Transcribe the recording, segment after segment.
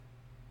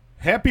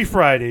Happy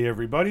Friday,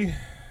 everybody.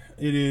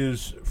 It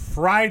is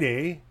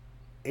Friday,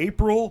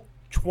 April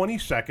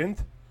 22nd,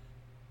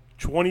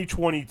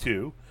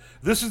 2022.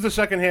 This is the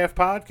Second Half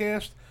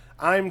Podcast.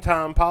 I'm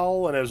Tom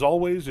Powell, and as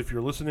always, if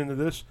you're listening to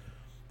this,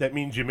 that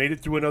means you made it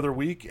through another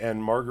week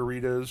and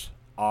margaritas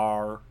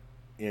are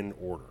in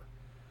order.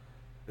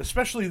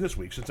 Especially this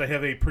week, since I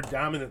have a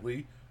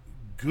predominantly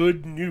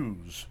good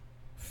news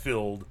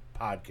filled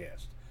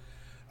podcast.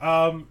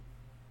 We're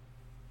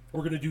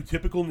going to do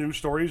typical news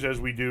stories as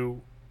we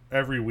do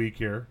every week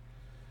here.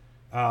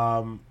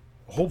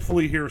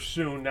 Hopefully here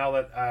soon, now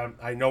that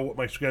I know what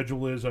my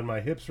schedule is on my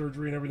hip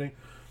surgery and everything,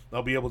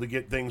 I'll be able to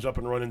get things up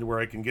and running to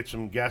where I can get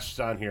some guests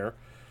on here.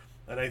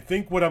 And I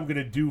think what I'm going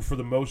to do for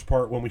the most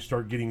part when we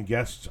start getting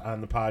guests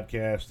on the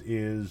podcast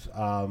is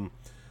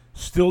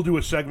still do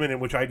a segment in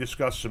which I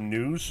discuss some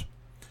news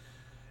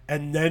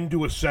and then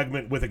do a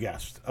segment with a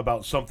guest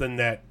about something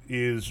that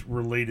is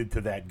related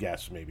to that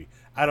guest, maybe.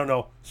 I don't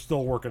know.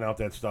 Still working out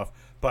that stuff.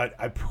 But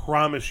I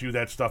promise you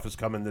that stuff is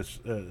coming this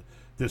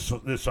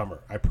summer.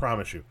 I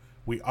promise you.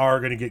 We are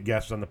going to get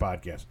guests on the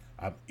podcast.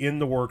 I'm in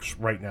the works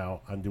right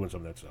now on doing some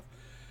of that stuff.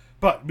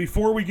 But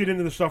before we get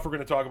into the stuff we're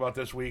going to talk about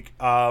this week,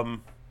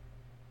 some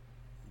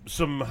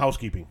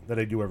housekeeping that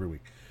I do every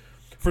week.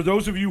 For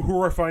those of you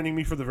who are finding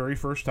me for the very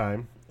first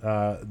time,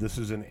 this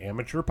is an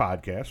amateur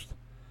podcast,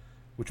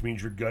 which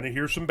means you're going to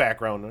hear some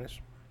background noise.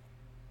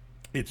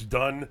 It's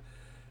done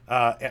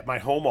at my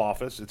home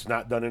office. It's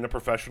not done in a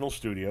professional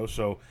studio.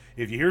 So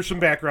if you hear some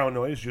background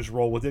noise, just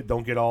roll with it.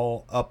 Don't get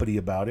all uppity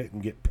about it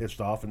and get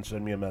pissed off and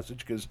send me a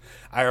message because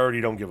I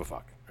already don't give a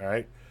fuck. All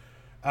right.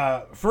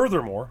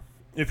 Furthermore,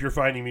 if you're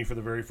finding me for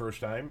the very first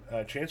time,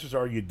 chances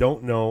are you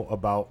don't know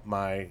about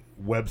my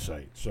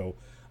website. So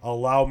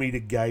allow me to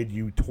guide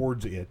you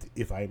towards it,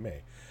 if I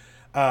may.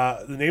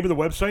 The name of the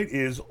website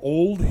is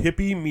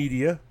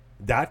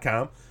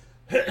oldhippiemedia.com.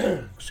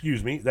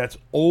 Excuse me. That's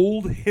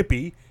Old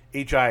Hippie,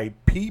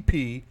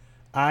 HIPPIE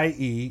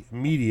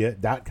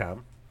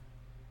media.com.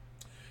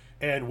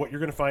 And what you're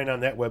going to find on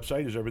that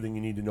website is everything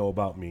you need to know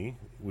about me,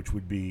 which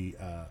would be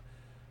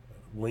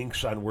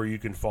links on where you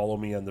can follow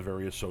me on the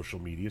various social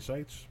media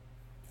sites.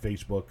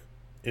 Facebook,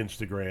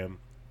 Instagram,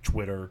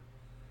 Twitter,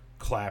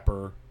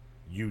 Clapper,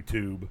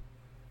 YouTube,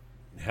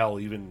 hell,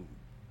 even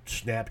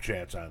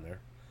Snapchat's on there.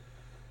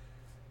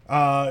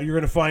 You're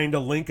going to find a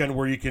link on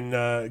where you can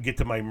get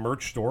to my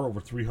merch store,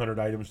 over 300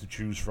 items to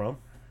choose from.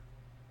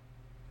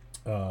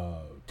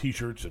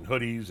 T-shirts and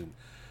hoodies and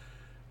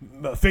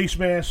face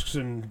masks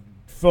and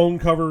phone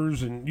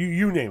covers and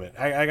you name it.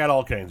 I got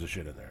all kinds of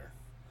shit in there.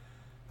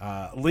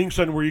 Links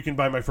on where you can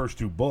buy my first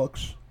two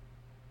books.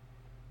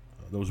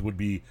 Those would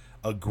be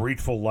A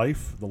Grateful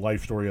Life, the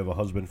life story of a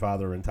husband,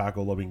 father, and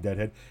taco-loving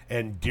deadhead,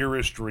 and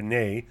Dearest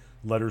Renee,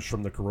 Letters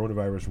from the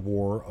Coronavirus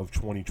War of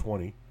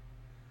 2020.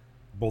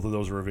 Both of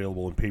those are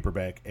available in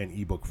paperback and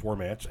ebook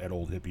formats at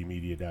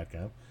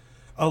oldhippiemedia.com.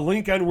 A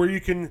link on where you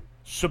can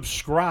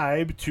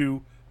subscribe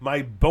to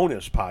my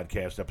bonus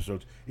podcast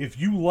episodes. If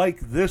you like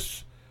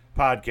this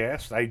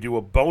podcast, I do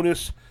a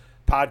bonus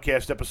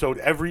podcast episode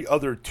every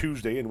other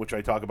Tuesday in which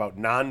I talk about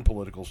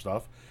non-political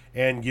stuff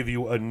and give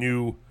you a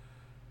new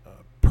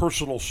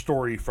personal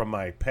story from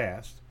my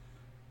past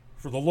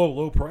for the low,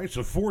 low price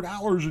of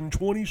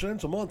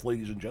 $4.20 a month,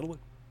 ladies and gentlemen.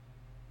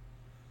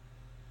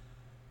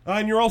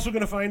 And you're also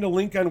going to find a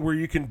link on where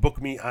you can book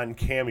me on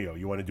Cameo.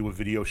 You want to do a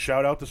video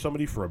shout out to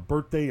somebody for a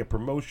birthday, a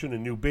promotion, a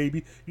new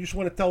baby. You just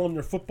want to tell them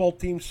their football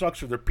team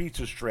sucks or their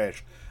pizza's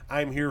trash.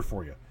 I'm here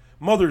for you.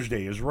 Mother's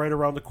Day is right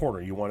around the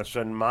corner. You want to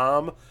send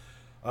mom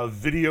a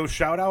video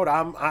shout out?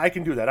 I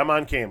can do that. I'm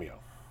on Cameo.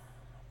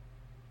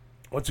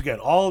 Once again,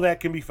 all of that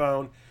can be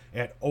found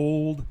at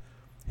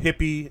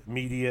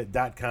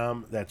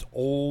oldhippiemedia.com. That's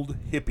Old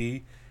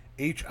Hippie,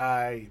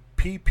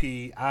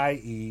 HIPPIE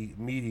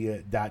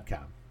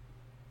media.com.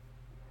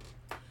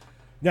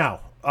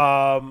 Now,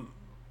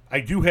 I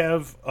do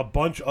have a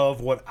bunch of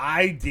what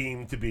I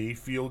deem to be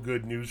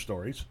feel-good news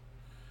stories.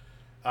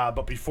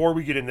 But before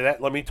we get into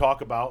that, let me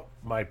talk about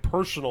my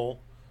personal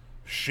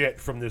shit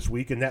from this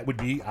week, and that would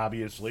be,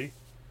 obviously,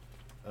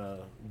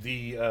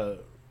 the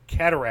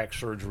cataract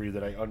surgery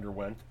that I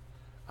underwent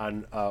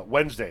on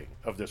Wednesday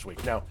of this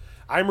week. Now,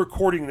 I'm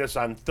recording this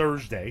on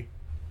Thursday,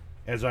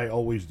 as I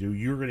always do.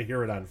 You're going to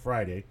hear it on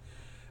Friday.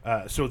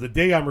 So the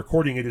day I'm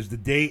recording it is the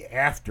day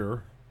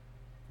after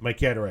my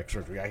cataract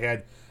surgery. I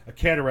had a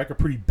cataract, a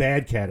pretty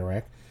bad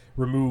cataract,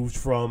 removed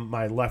from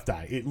my left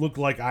eye. It looked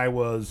like I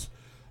was,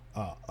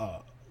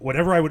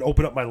 whenever I would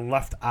open up my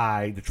left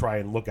eye to try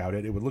and look out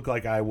it would look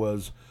like I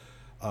was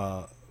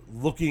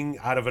looking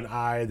out of an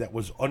eye that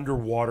was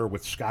underwater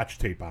with scotch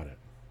tape on it.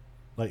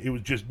 Like, it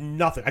was just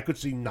nothing. I could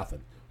see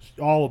nothing.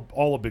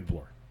 All a big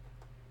blur.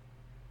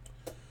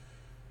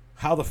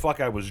 How the fuck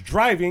I was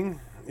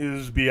driving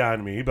is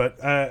beyond me,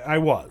 but I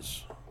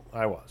was.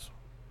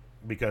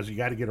 Because you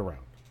got to get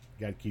around.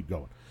 You got to keep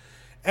going.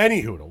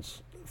 Any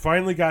hoodles.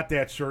 Finally got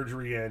that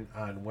surgery in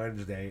on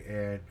Wednesday,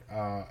 and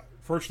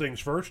first things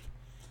first,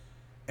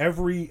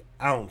 every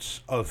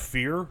ounce of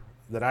fear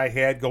that I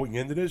had going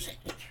into this,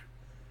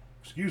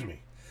 excuse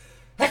me,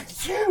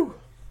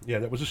 Yeah,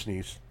 that was a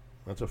sneeze.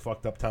 That's a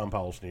fucked up Tom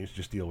Powell sneeze.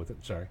 Just deal with it.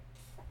 Sorry.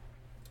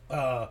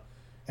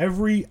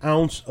 Every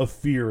ounce of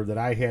fear that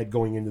I had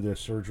going into this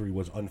surgery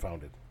was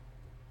unfounded.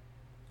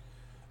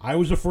 I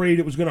was afraid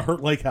it was going to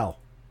hurt like hell.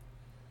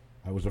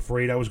 I was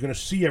afraid I was going to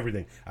see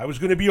everything. I was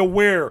going to be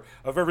aware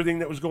of everything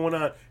that was going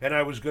on, and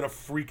I was going to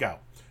freak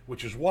out,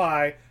 which is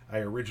why I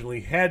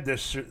originally had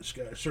this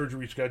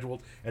surgery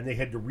scheduled, and they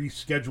had to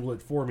reschedule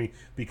it for me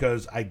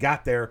because I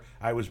got there,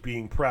 I was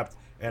being prepped,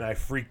 and I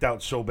freaked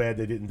out so bad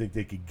they didn't think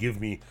they could give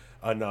me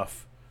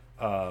enough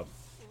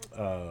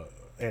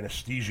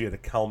anesthesia to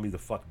calm me the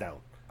fuck down.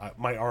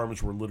 My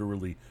arms were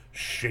literally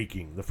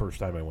shaking the first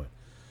time I went.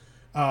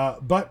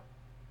 But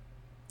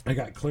I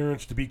got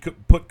clearance to be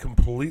put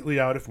completely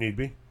out if need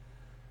be.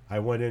 I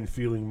went in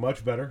feeling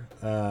much better.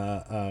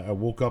 I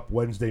woke up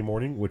Wednesday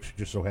morning, which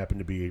just so happened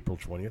to be April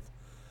 20th.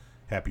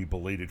 Happy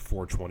belated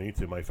 420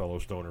 to my fellow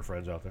stoner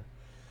friends out there.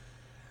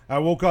 I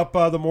woke up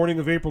the morning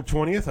of April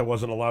 20th. I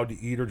wasn't allowed to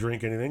eat or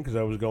drink anything because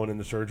I was going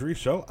into surgery.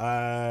 So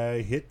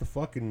I hit the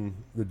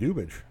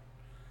dubage.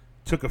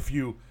 Took a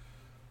few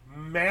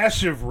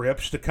massive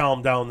rips to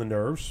calm down the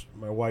nerves.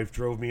 My wife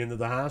drove me into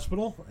the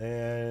hospital,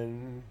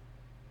 and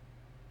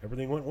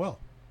everything went well.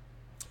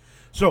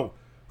 So,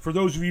 for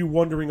those of you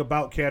wondering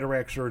about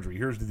cataract surgery,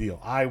 here's the deal.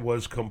 I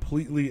was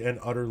completely and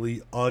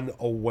utterly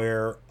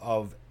unaware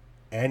of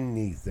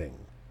anything.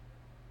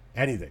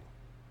 Anything.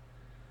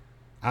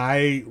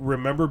 I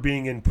remember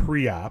being in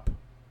pre-op,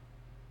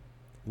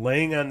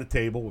 laying on the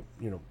table,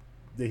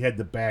 they had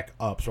the back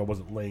up, so I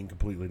wasn't laying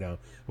completely down.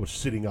 I was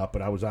sitting up,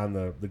 but I was on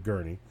the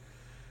gurney.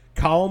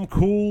 Calm,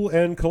 cool,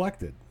 and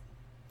collected.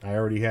 I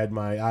already had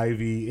my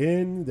IV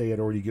in. They had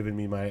already given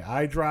me my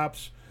eye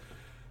drops.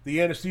 The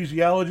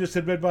anesthesiologist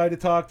had been by to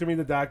talk to me.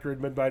 The doctor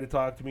had been by to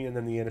talk to me. And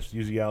then the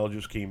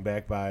anesthesiologist came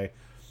back by,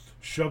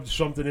 shoved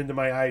something into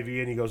my IV,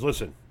 and he goes,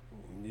 listen,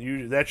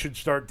 that should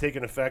start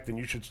taking effect, and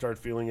you should start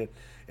feeling it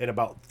in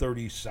about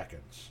 30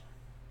 seconds.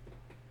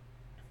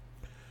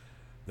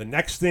 The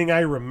next thing I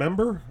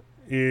remember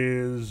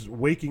is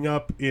waking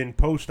up in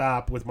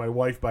post-op with my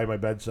wife by my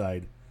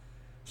bedside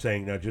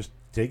saying, now just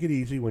take it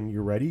easy. When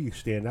you're ready, you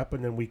stand up,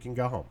 and then we can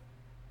go home.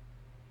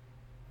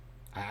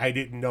 I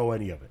didn't know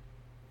any of it.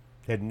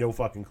 Had no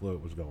fucking clue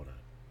what was going on.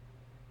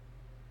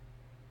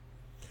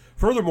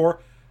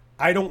 Furthermore,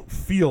 I don't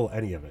feel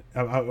any of it.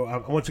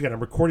 Once again, I'm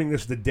recording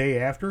this the day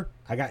after.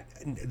 I got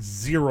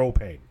zero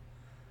pain.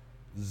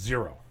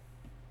 Zero.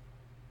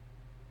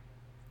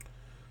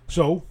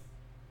 So,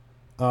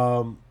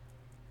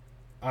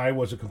 I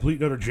was a complete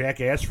and utter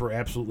jackass for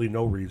absolutely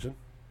no reason.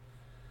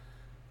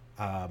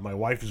 My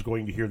wife is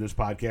going to hear this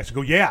podcast and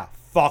go, yeah,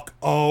 fuck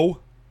oh.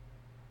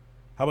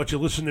 How about you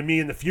listen to me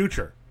in the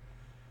future?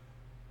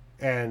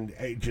 And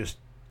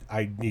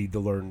I need to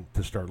learn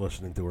to start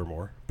listening to her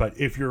more. But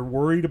if you're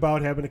worried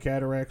about having a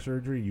cataract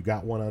surgery, you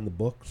got one on the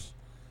books,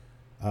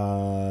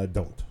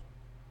 don't.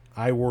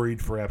 I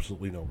worried for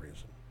absolutely no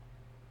reason.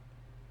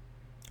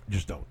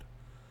 Just don't.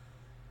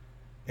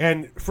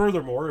 And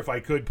furthermore, if I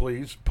could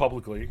please,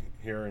 publicly,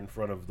 here in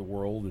front of the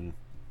world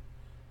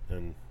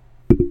and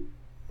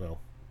well,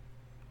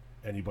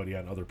 anybody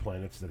on other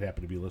planets that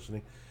happen to be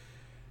listening,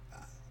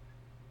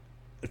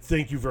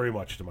 thank you very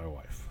much to my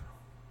wife.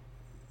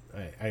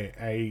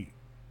 I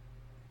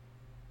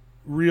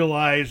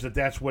realize that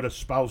that's what a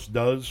spouse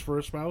does for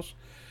a spouse,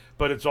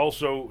 but it's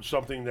also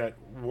something that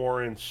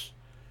warrants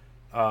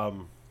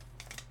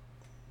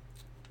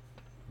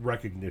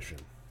recognition.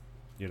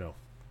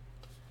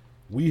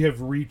 We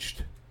have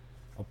reached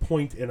a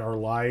point in our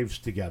lives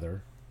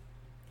together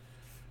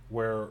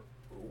where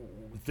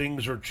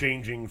things are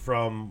changing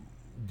from,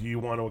 do you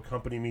want to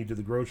accompany me to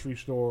the grocery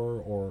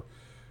store, or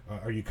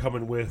are you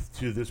coming with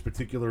to this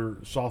particular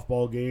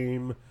softball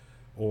game,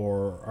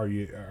 or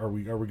are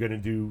we going to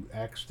do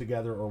X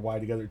together or Y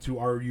together, to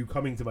are you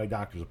coming to my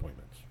doctor's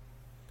appointments?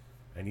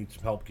 I need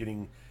some help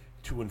getting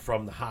to and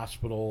from the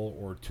hospital,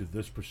 or to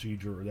this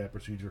procedure or that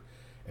procedure.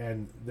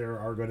 And there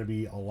are going to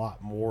be a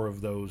lot more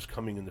of those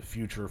coming in the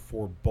future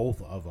for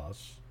both of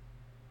us.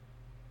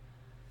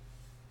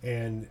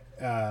 And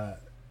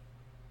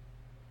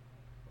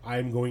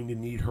I'm going to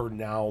need her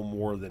now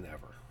more than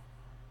ever.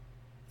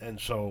 And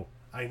so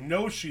I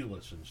know she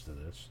listens to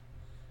this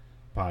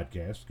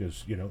podcast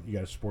because, you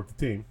got to support the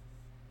team.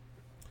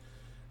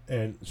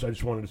 And so I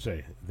just wanted to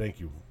say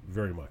thank you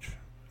very much.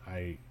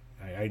 I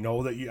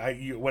know that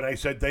you when I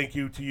said thank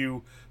you to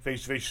you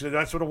face to face, you said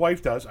that's what a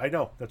wife does. I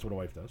know that's what a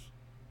wife does.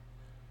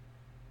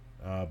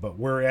 But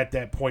we're at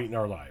that point in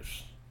our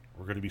lives.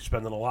 We're going to be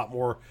spending a lot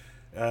more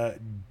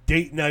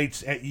date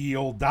nights at ye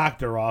old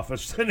doctor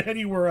office than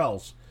anywhere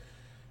else.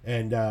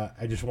 And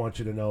I just want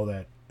you to know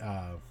that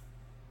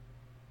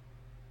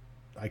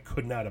I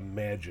could not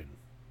imagine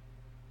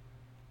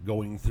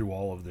going through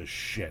all of this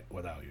shit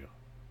without you.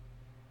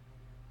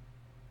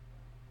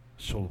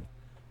 So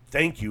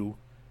thank you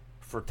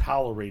for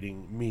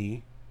tolerating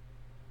me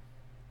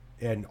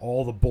and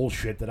all the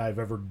bullshit that I've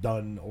ever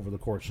done over the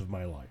course of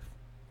my life.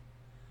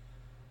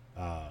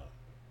 I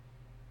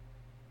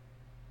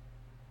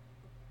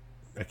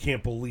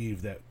can't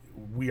believe that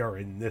we are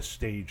in this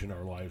stage in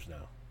our lives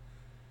now,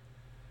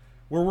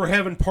 where we're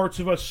having parts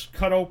of us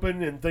cut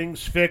open and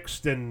things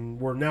fixed, and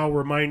we're now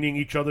reminding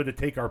each other to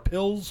take our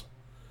pills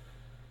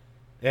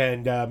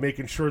and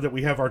making sure that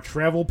we have our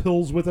travel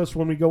pills with us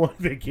when we go on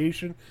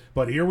vacation.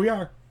 But here we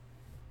are.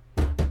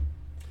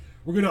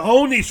 We're going to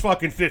own these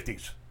fucking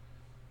 50s.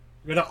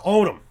 We're going to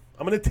own them.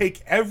 I'm going to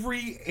take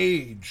every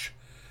age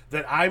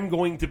that I'm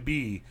going to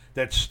be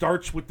that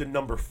starts with the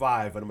number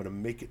 5, and I'm going to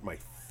make it my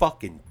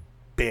fucking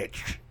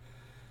bitch.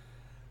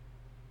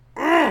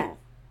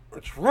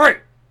 That's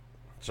right.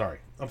 Sorry.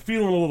 I'm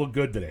feeling a little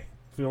good today.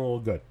 Feeling a little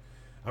good.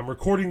 I'm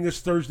recording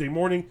this Thursday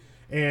morning,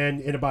 and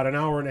in about an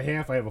hour and a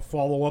half, I have a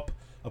follow-up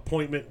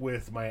appointment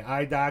with my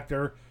eye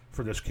doctor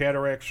for this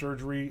cataract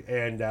surgery,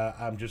 and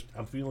I'm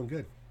feeling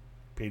good.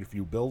 Paid a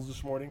few bills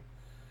this morning.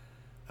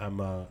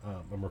 I'm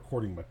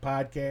recording my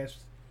podcast.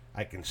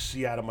 I can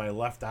see out of my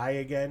left eye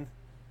again.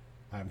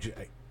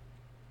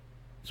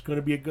 It's going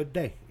to be a good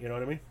day. You know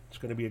what I mean? It's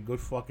going to be a good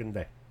fucking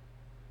day.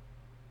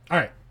 All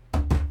right.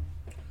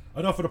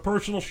 Enough of the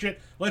personal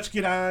shit. Let's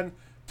get on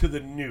to the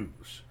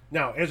news.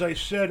 Now, as I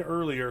said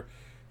earlier,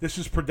 this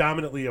is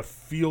predominantly a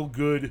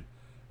feel-good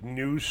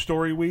news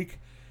story week.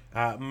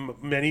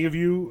 Many of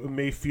you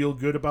may feel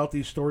good about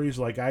these stories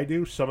like I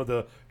do. Some of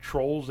the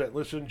trolls that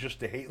listen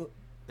just to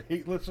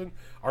hate listen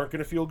aren't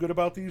going to feel good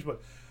about these,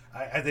 but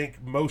I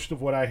think most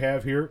of what I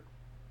have here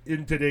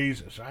in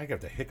today's... So I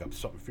got the hiccups,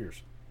 something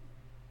fierce.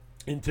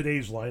 In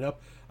today's lineup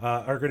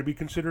are going to be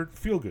considered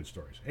feel-good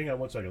stories. Hang on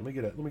one second.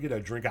 Let me get a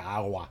drink of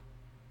agua.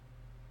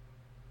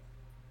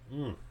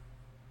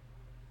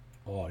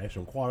 Oh, that's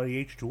some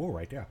quality H2O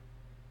right there.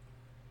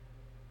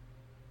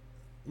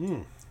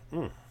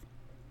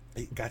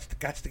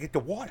 Got to get the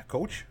water,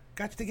 Coach.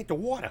 Got to get the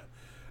water.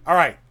 All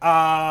right.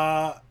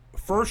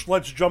 First,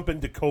 let's jump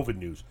into COVID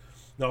news.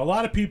 Now, a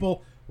lot of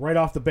people right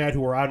off the bat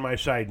who are on my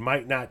side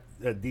might not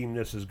deem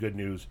this as good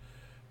news,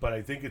 but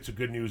I think it's a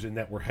good news in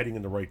that we're heading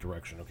in the right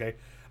direction, okay?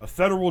 A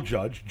federal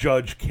judge,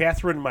 Judge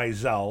Catherine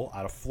Mizell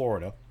out of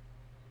Florida,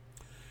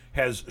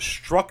 has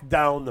struck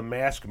down the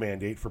mask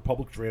mandate for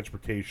public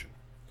transportation.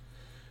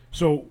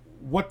 So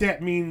what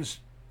that means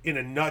in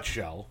a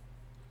nutshell,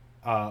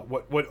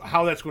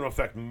 how that's going to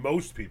affect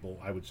most people,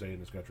 I would say, in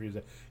this country, is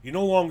that you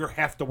no longer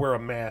have to wear a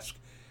mask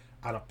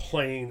on a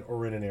plane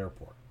or in an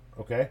airport,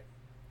 okay?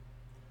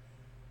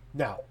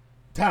 Now,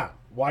 Tom,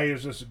 why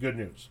is this good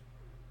news?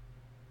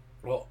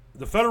 Well,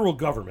 the federal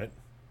government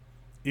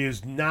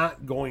is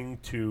not going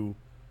to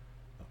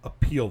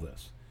appeal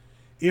this.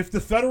 If the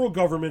federal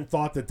government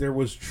thought that there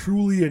was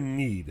truly a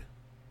need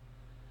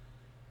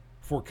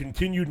for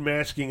continued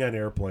masking on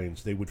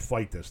airplanes, they would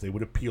fight this. They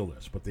would appeal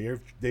this. But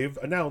they've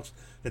announced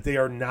that they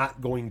are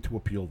not going to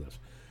appeal this.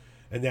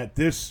 And that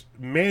this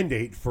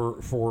mandate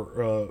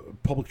for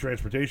public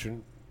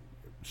transportation,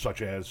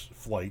 such as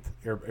flight,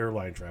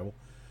 airline travel,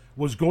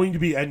 was going to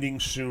be ending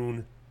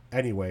soon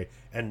anyway.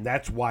 And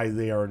that's why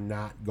they are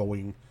not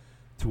going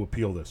to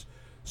appeal this.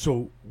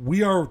 So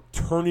we are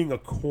turning a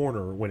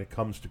corner when it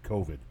comes to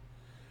COVID.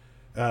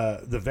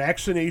 The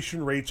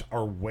vaccination rates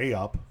are way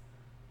up.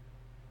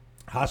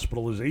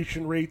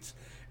 Hospitalization rates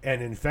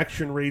and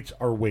infection rates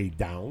are way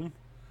down.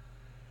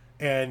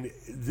 And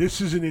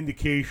this is an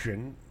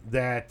indication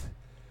that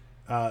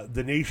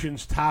the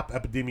nation's top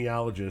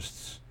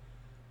epidemiologists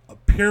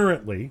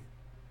apparently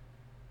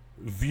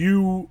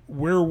view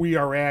where we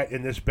are at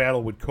in this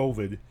battle with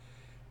COVID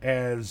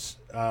as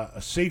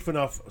a safe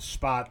enough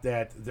spot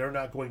that they're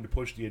not going to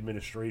push the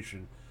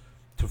administration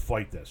to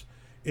fight this.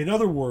 In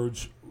other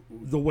words,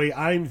 the way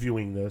I'm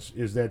viewing this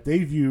is that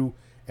they view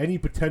any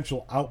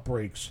potential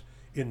outbreaks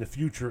in the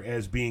future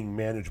as being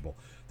manageable.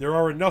 There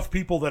are enough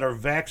people that are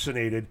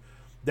vaccinated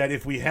that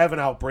if we have an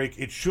outbreak,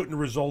 it shouldn't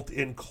result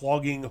in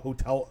clogging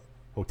hotel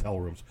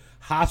rooms,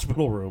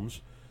 hospital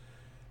rooms,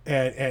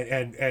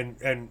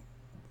 and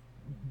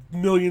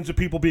millions of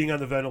people being on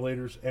the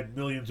ventilators and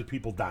millions of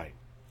people dying.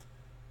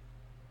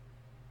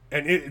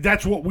 And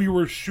that's what we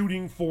were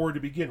shooting for to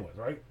begin with,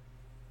 right?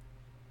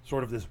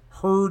 Sort of this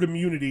herd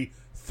immunity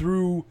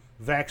through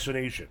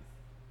vaccination.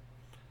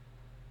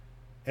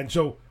 And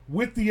so,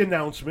 with the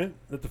announcement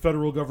that the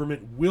federal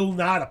government will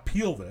not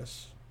appeal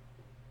this,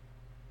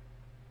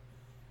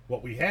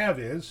 what we have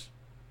is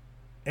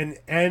an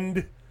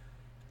end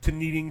to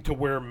needing to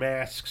wear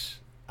masks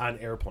on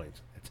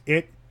airplanes. That's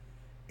it.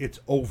 It's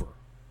over.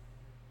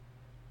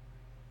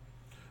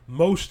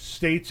 Most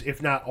states,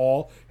 if not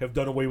all, have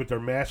done away with their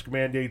mask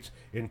mandates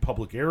in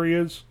public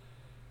areas,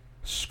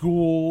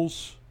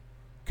 schools,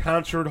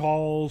 concert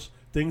halls,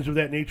 things of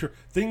that nature.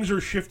 Things are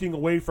shifting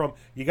away from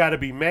you got to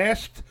be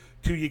masked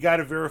to you got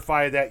to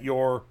verify that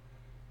you're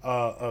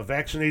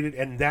vaccinated,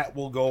 and that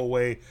will go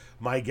away,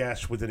 my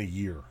guess, within a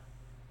year.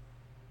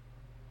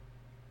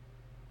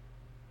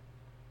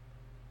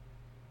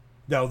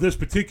 Now, this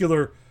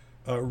particular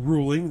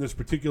ruling, this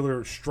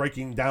particular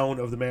striking down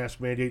of the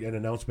mask mandate and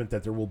announcement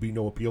that there will be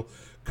no appeal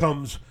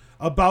comes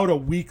about a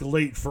week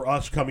late for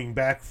us coming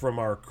back from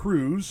our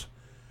cruise,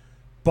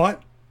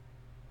 but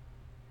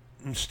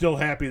I'm still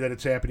happy that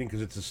it's happening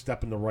because it's a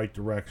step in the right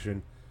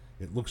direction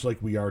It looks like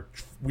we are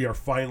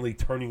finally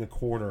turning a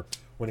corner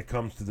when it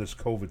comes to this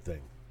COVID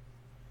thing.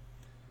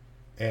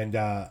 And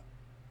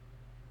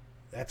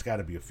that's got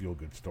to be a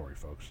feel-good story,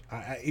 folks.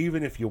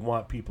 Even if you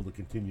want people to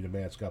continue to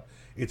mask up,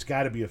 it's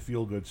got to be a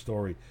feel-good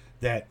story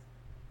that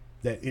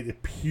it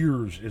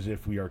appears as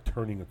if we are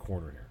turning a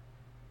corner here.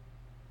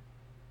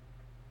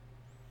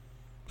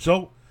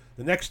 So,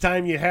 the next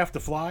time you have to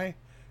fly,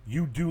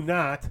 you do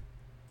not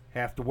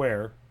have to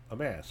wear a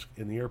mask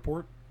in the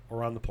airport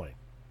or on the plane.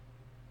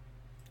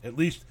 At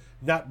least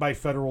not by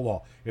federal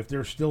law. If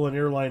there's still an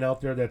airline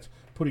out there that's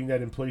putting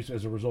that in place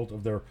as a result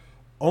of their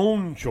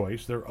own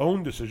choice, their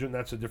own decision,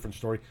 that's a different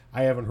story.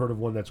 I haven't heard of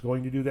one that's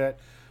going to do that.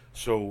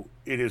 So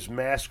it is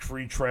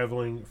mask-free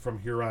traveling from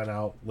here on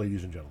out,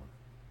 ladies and gentlemen.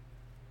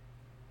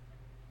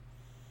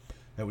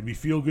 That would be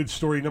feel-good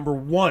story number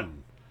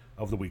 1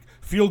 of the week.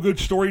 Feel-good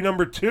story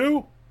number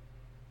 2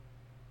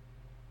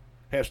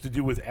 has to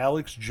do with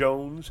Alex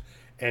Jones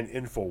and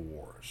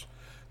InfoWars.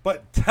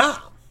 But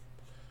Tom,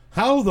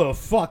 how the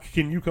fuck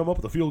can you come up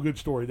with a feel-good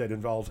story that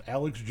involves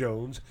Alex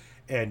Jones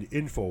and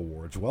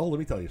InfoWars? Well, let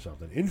me tell you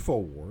something.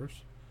 InfoWars,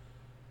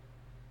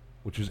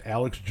 which is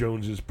Alex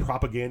Jones's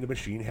propaganda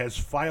machine, has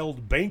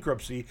filed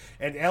bankruptcy,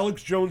 and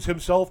Alex Jones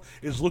himself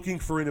is looking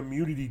for an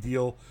immunity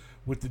deal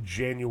with the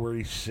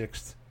January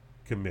 6th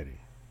committee.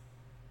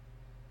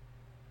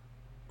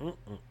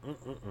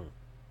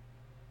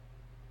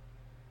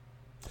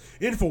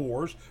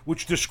 InfoWars,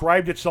 which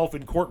described itself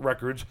in court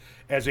records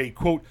as a,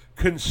 quote,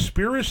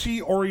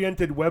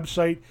 conspiracy-oriented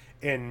website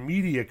and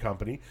media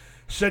company,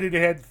 said it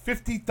had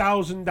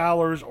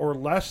 $50,000 or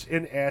less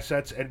in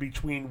assets and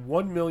between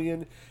 $1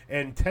 million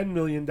and $10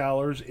 million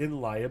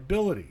in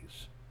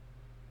liabilities.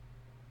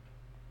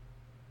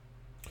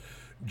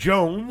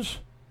 Jones,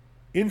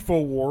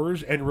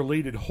 InfoWars, and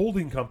related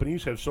holding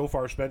companies have so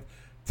far spent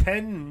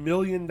 $10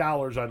 million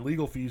on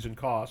legal fees and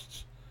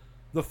costs,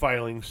 the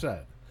filing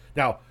said.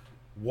 Now,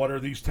 what are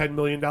these $10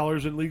 million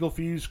in legal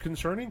fees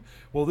concerning?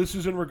 Well, this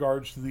is in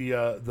regards to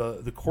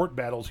the court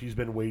battles he's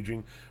been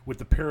waging with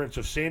the parents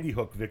of Sandy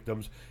Hook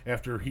victims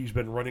after he's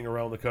been running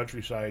around the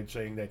countryside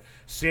saying that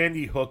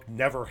Sandy Hook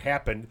never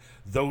happened,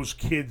 those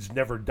kids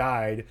never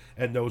died,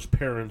 and those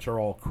parents are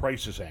all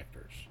crisis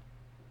actors.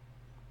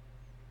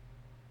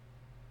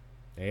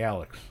 Hey,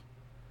 Alex,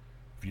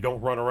 if you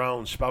don't run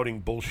around spouting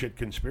bullshit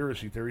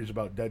conspiracy theories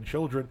about dead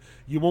children,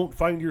 you won't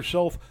find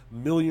yourself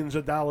millions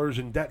of dollars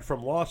in debt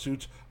from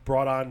lawsuits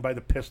brought on by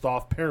the pissed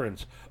off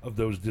parents of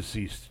those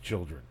deceased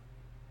children.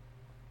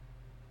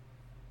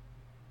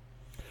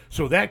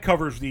 So that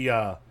covers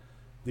the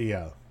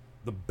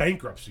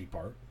bankruptcy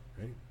part.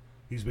 Right?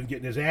 He's been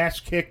getting his ass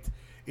kicked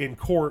in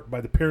court by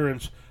the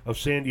parents of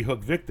Sandy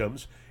Hook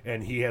victims,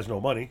 and he has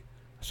no money,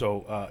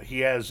 so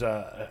he has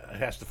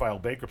to file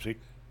bankruptcy.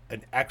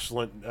 An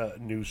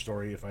excellent news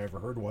story if I ever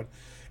heard one.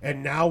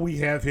 And now we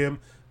have him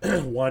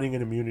wanting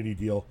an immunity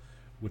deal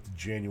with the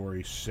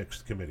January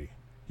 6th committee.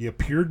 He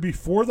appeared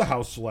before the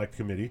House Select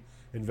Committee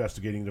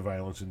investigating the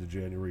violence in the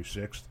January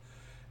 6th,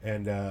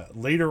 and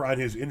later on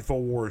his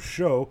InfoWars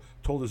show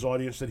told his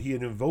audience that he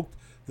had invoked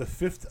the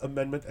Fifth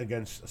Amendment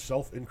against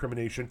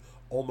self-incrimination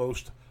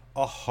almost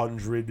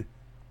 100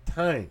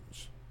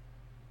 times.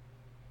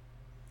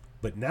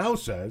 But now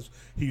says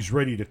he's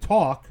ready to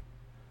talk,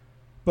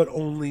 but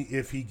only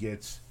if he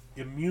gets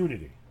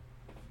immunity.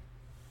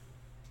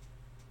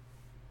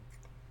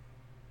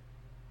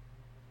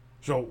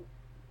 So,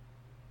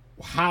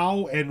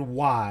 how and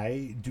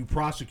why do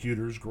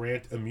prosecutors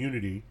grant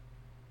immunity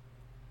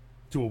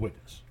to a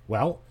witness?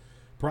 Well,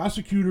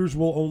 prosecutors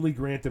will only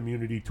grant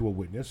immunity to a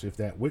witness if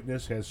that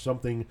witness has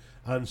something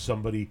on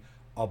somebody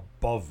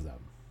above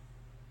them.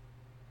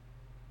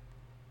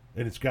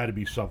 And it's got to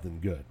be something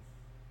good.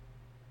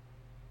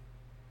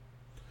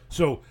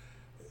 So,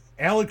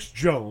 Alex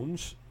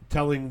Jones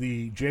telling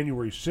the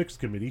January 6th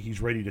committee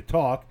he's ready to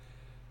talk,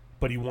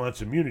 but he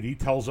wants immunity,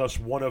 tells us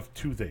one of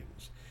two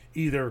things.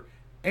 Either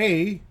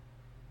A,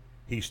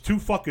 he's too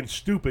fucking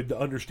stupid to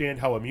understand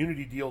how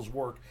immunity deals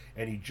work,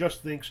 and he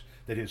just thinks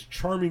that his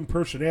charming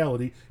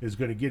personality is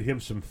going to get him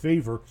some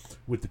favor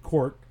with the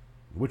court,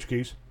 in which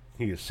case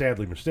he is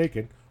sadly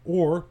mistaken.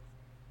 Or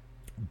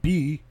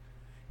B,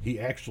 he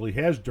actually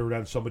has dirt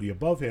on somebody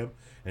above him,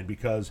 and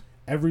because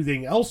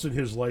everything else in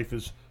his life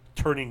is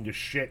turning to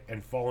shit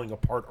and falling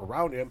apart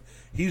around him,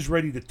 he's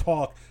ready to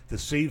talk to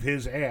save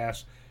his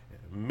ass,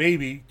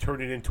 maybe turn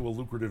it into a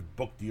lucrative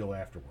book deal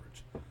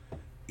afterwards.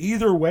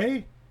 Either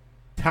way,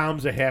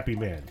 Tom's a happy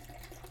man.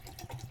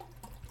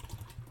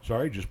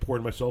 Sorry, just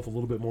poured myself a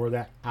little bit more of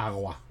that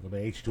agua with my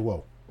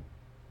H2O.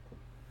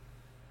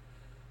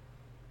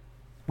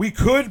 We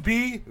could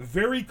be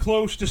very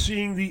close to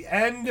seeing the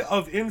end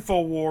of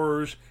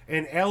InfoWars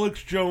and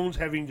Alex Jones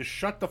having to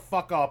shut the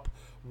fuck up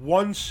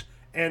once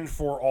and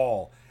for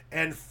all.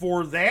 And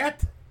for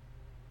that,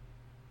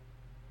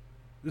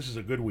 this is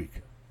a good week.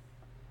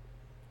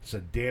 It's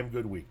a damn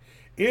good week.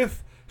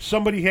 If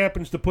somebody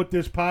happens to put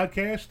this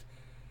podcast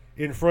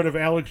in front of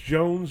Alex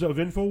Jones of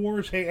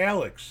InfoWars, hey,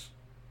 Alex,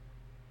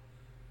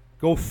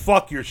 go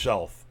fuck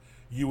yourself,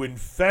 you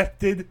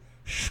infected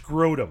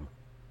scrotum.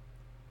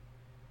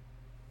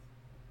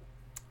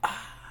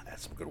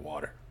 good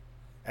water.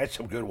 That's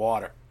some good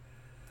water.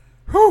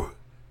 Whew!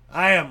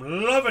 I am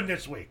loving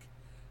this week.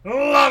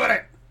 Loving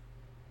it.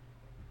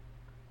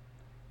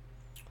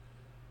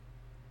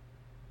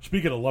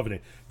 Speaking of loving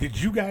it, did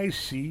you guys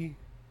see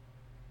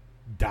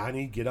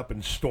Donnie get up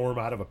and storm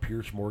out of a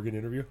Piers Morgan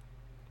interview?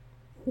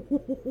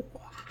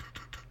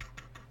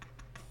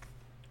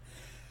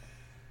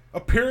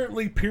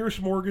 Apparently,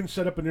 Piers Morgan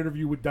set up an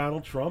interview with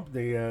Donald Trump.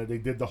 They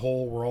did the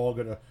whole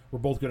we're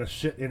both gonna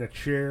sit in a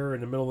chair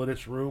in the middle of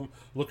this room,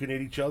 looking at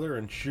each other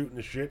and shooting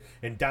the shit.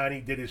 And Donnie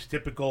did his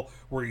typical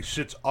where he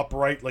sits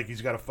upright like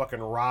he's got a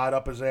fucking rod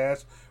up his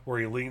ass, where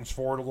he leans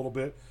forward a little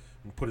bit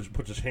and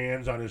puts his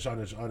hands on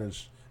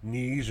his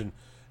knees and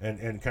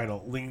kind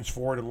of leans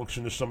forward and looks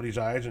into somebody's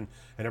eyes. And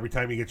every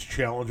time he gets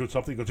challenged with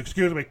something, he goes,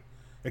 "Excuse me,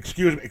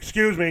 excuse me,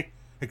 excuse me,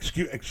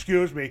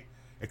 excuse me."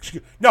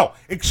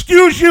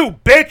 Excuse you,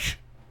 bitch!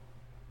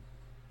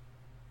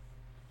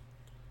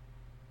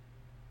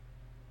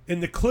 In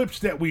the clips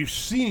that we've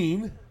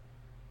seen,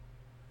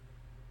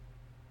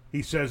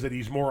 he says that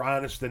he's more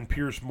honest than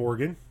Piers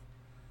Morgan.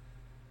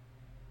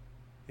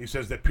 He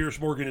says that Piers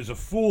Morgan is a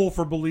fool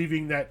for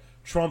believing that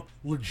Trump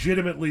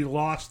legitimately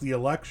lost the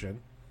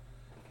election.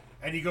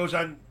 And he goes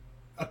on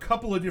a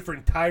couple of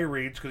different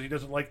tirades because he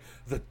doesn't like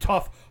the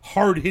tough,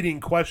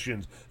 hard-hitting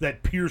questions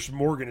that Piers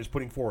Morgan is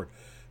putting forward.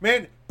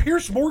 Man,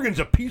 Piers Morgan's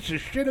a piece of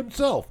shit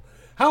himself.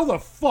 How the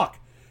fuck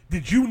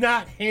did you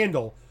not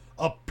handle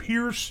a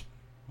Piers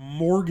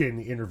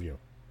Morgan interview?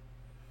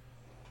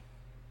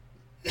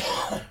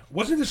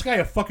 Wasn't this guy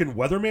a fucking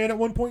weatherman at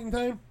one point in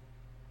time?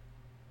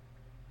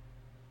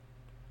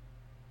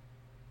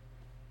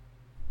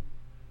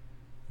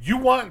 You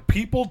want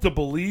people to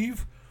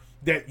believe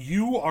that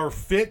you are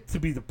fit to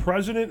be the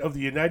president of the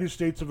United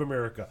States of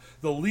America,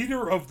 the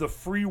leader of the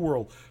free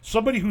world,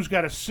 somebody who's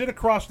got to sit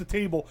across the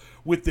table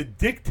with the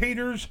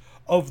dictators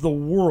of the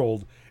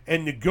world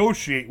and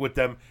negotiate with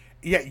them,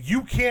 yet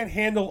you can't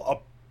handle a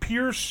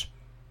Piers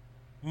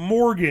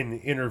Morgan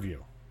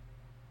interview.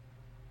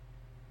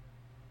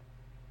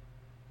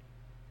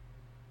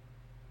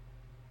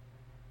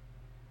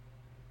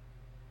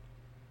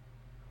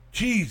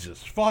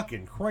 Jesus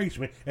fucking Christ,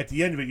 man. At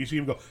the end of it, you see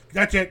him go,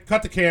 "That's it,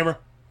 cut the camera."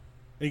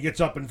 And he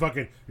gets up and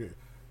fucking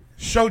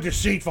so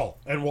deceitful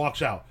and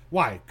walks out.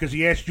 Why? Because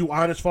he asked you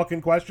honest fucking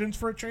questions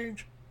for a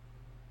change?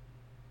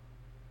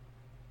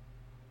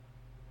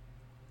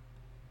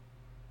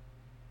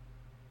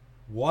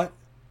 What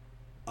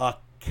a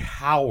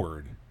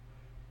coward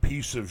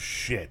piece of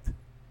shit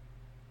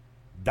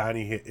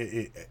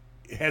Donnie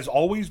has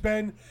always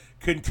been,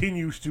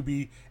 continues to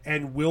be,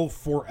 and will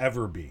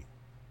forever be.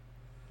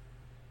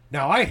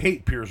 Now, I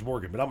hate Piers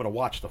Morgan, but I'm going to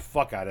watch the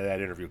fuck out of that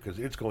interview because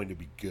it's going to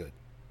be good.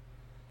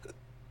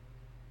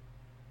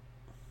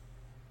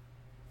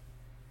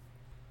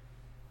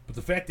 But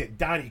the fact that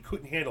Donnie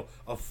couldn't handle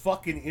a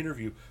fucking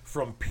interview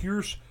from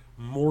Piers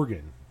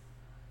Morgan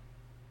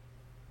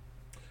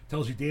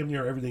tells you damn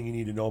near everything you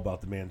need to know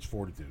about the man's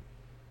fortitude.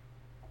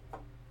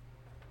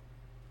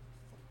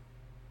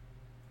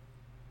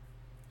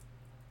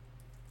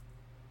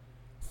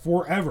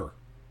 Forever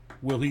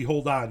will he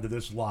hold on to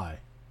this lie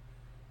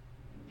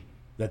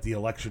that the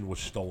election was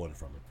stolen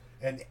from him.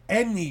 And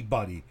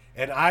anybody,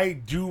 and I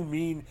do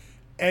mean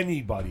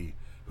anybody,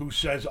 who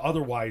says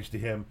otherwise to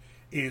him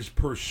is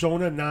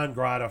persona non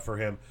grata for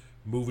him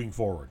moving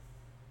forward.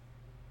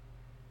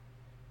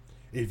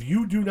 If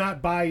you do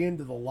not buy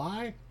into the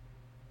lie,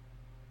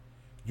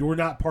 you're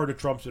not part of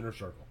Trump's inner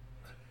circle.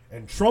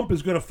 And Trump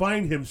is going to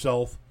find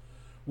himself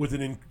with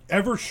an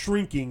ever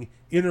shrinking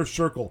inner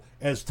circle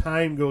as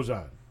time goes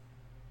on.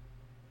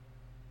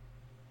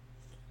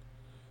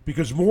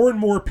 Because more and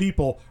more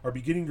people are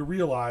beginning to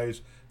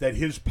realize that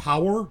his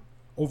power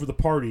over the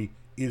party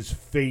is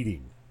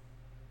fading.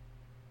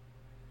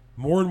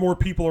 More and more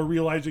people are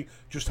realizing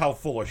just how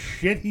full of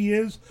shit he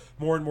is.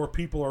 More and more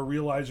people are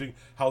realizing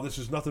how this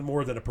is nothing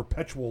more than a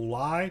perpetual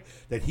lie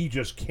that he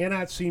just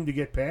cannot seem to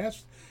get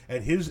past.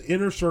 And his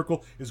inner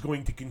circle is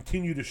going to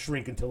continue to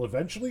shrink until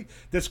eventually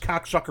this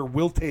cocksucker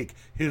will take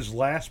his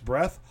last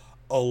breath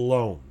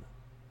alone.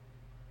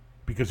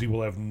 Because he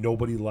will have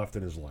nobody left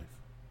in his life.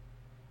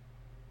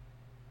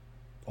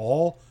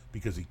 All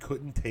because he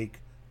couldn't take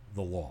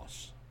the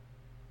loss.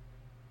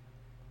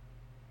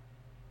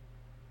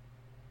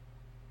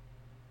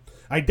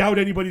 I doubt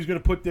anybody's going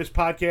to put this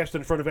podcast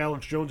in front of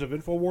Alex Jones of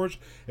InfoWars,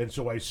 and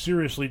so I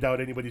seriously doubt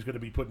anybody's going to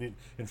be putting it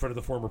in front of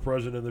the former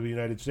president of the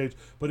United States.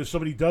 But if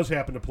somebody does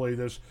happen to play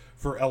this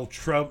for El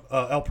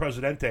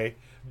Presidente,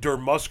 Der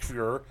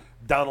Muskführer,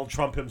 Donald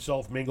Trump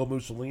himself, Mango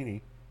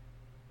Mussolini,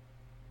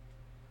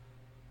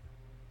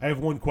 I have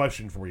one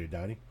question for you,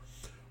 Donnie.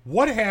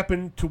 What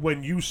happened to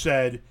when you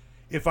said,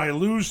 if I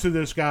lose to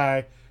this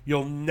guy,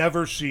 you'll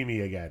never see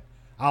me again?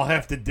 I'll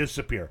have to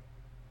disappear.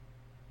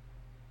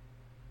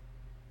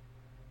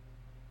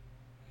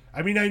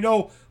 I mean, I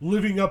know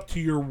living up to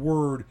your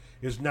word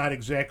is not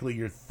exactly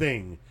your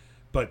thing,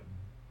 but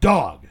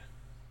dog,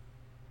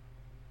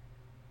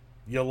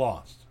 you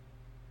lost.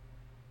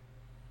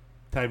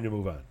 Time to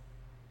move on.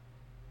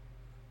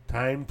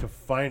 Time to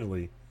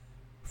finally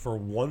for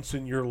once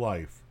in your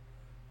life,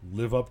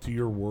 live up to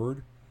your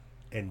word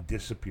and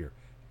disappear.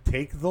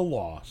 Take the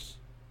loss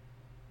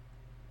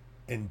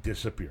and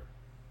disappear.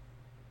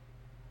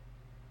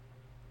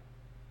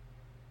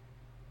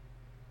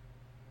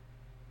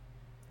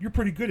 You're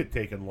pretty good at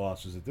taking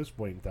losses at this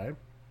point in time,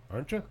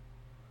 aren't you?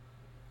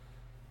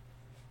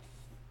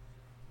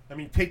 I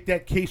mean, take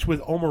that case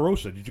with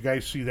Omarosa. Did you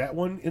guys see that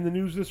one in the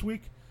news this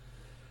week?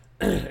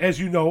 As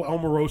you know,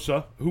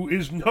 Omarosa, who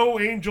is no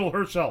angel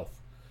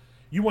herself,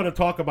 you want to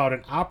talk about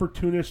an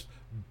opportunist,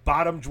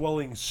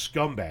 bottom-dwelling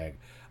scumbag.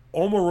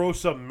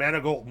 Omarosa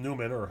Manigault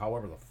Newman, or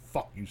however the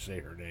fuck you say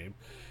her name,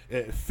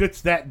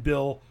 fits that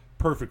bill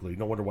perfectly.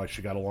 No wonder why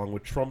she got along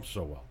with Trump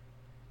so well.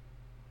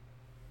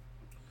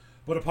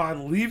 But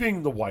upon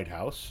leaving the White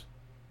House,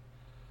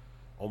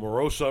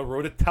 Omarosa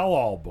wrote a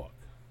tell-all book.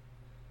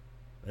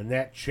 And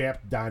that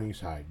chapped Donnie's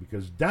hide,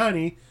 because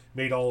Donnie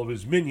made all of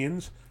his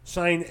minions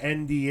sign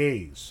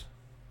NDAs.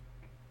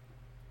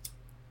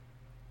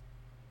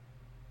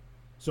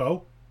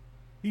 So,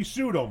 he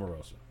sued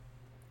Omarosa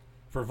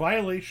for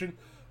violation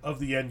of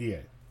the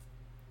NDA.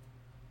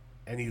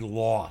 And he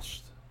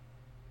lost,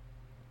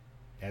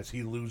 as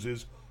he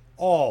loses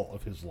all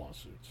of his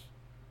lawsuits.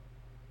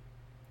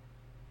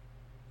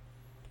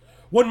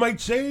 One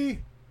might say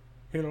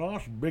he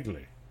lost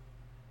bigly.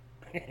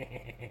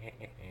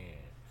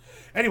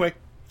 Anyway,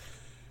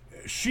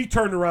 she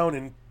turned around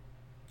and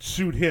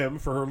sued him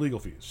for her legal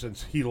fees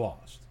since he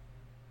lost.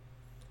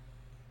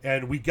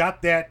 And we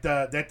got that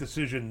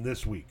decision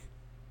this week.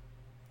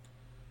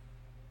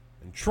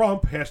 And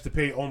Trump has to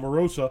pay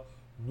Omarosa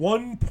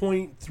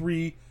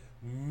 $1.3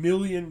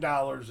 million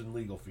in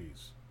legal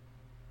fees.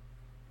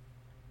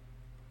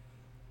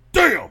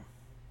 Damn!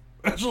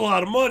 That's a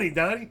lot of money,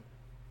 Donnie.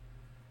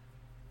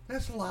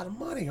 That's a lot of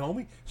money,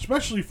 homie.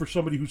 Especially for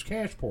somebody who's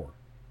cash poor.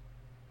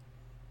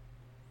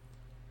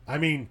 I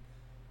mean,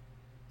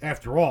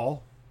 after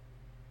all,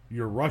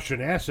 your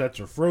Russian assets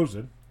are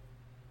frozen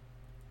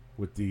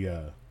with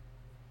the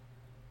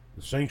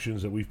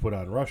sanctions that we've put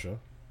on Russia.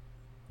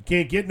 You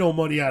can't get no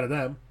money out of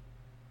them.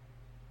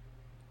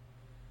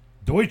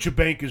 Deutsche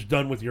Bank is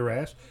done with your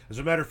ass. As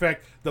a matter of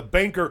fact, the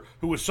banker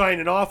who was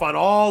signing off on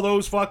all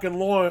those fucking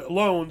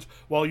loans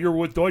while you're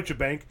with Deutsche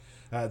Bank,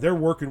 they're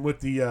working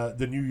with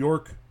the New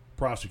York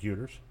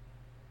prosecutors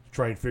to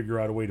try and figure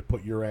out a way to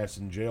put your ass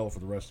in jail for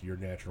the rest of your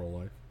natural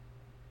life.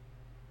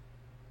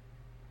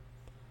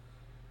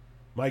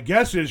 My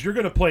guess is you're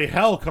going to play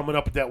hell coming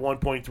up at that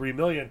 $1.3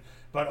 million.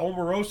 But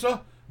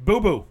Omarosa,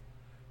 boo-boo.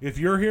 If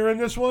you're hearing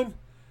this one,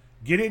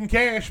 get it in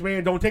cash,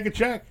 man. Don't take a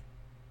check.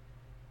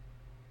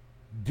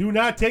 Do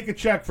not take a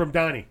check from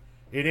Donnie.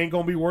 It ain't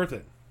going to be worth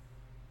it.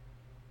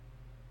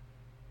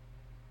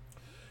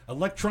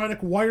 Electronic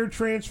wire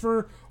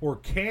transfer or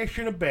cash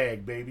in a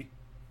bag, baby.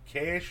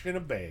 Cash in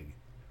a bag.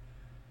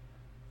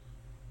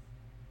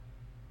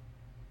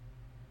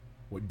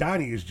 Well,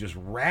 Donnie is just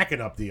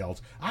racking up the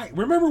L's. I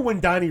remember when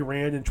Donnie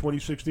ran in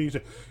 2016. He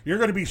said, "You're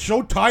going to be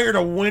so tired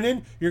of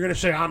winning, you're going to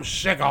say, I'm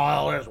sick of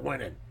all this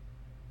winning."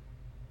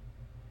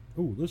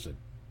 Ooh, listen.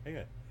 Hang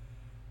on.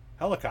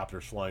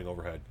 Helicopters flying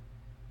overhead.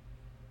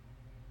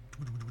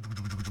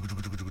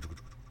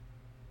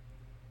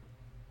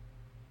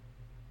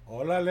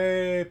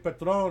 Olale,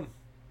 patron.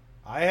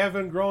 I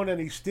haven't grown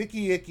any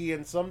sticky icky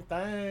in some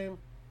time.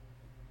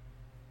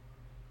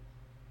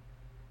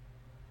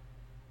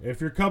 If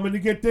you're coming to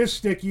get this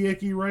sticky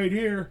icky right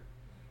here,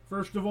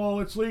 first of all,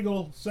 it's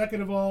legal.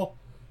 Second of all,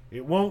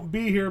 it won't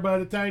be here by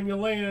the time you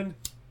land.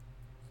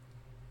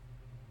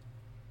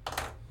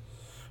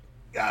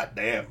 God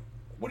damn.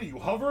 What are you,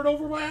 hovering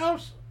over my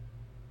house?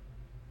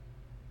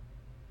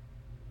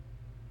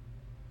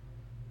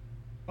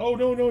 Oh,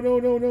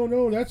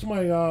 no. That's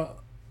my,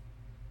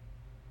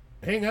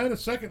 Hang on a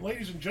second,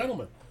 ladies and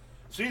gentlemen.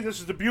 See,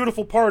 this is the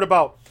beautiful part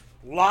about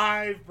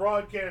live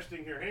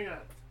broadcasting here. Hang on.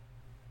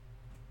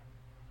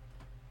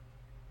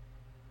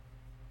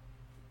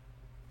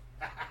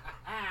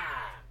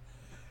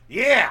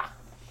 Yeah!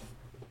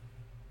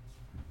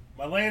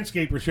 My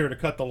landscaper's here to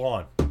cut the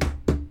lawn.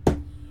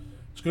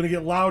 It's going to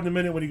get loud in a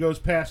minute when he goes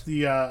past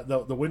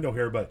the window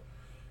here, but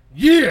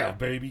yeah,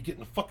 baby,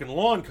 getting the fucking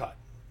lawn cut.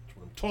 That's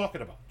what I'm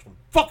talking about. That's what I'm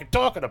fucking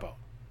talking about.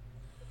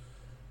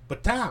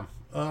 But Tom,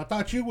 I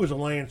thought you was a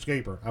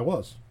landscaper. I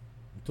was.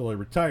 Until I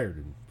retired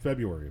in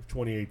February of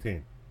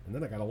 2018. And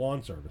then I got a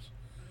lawn service.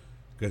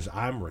 Because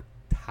I'm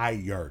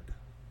retired.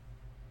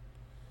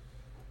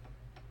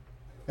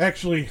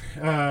 Actually,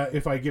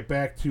 if I get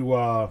back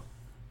to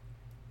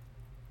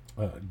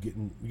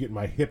getting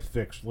my hip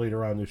fixed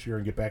later on this year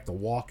and get back to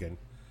walking,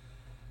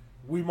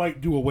 we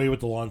might do away with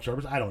the lawn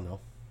service. I don't know.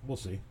 We'll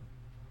see.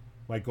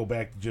 Might go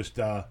back to just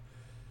cutting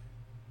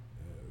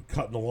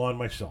the lawn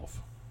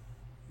myself.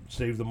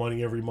 Save the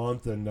money every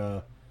month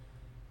and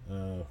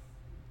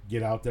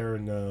get out there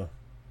and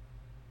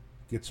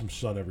get some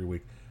sun every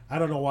week. I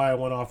don't know why I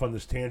went off on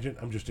this tangent.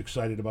 I'm just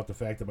excited about the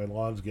fact that my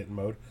lawn's getting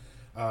mowed.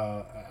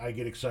 I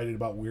get excited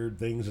about weird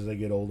things as I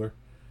get older.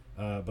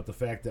 But the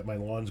fact that my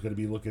lawn's going to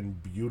be looking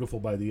beautiful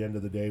by the end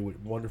of the day with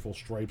wonderful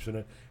stripes in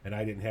it, and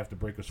I didn't have to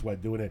break a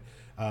sweat doing it,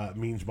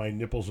 means my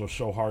nipples are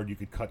so hard you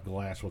could cut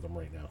glass with them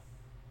right now.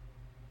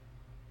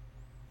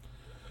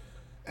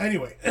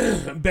 Anyway,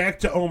 back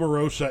to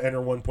Omarosa and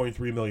her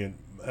 $1.3 million,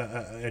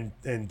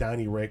 and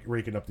Donnie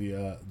raking up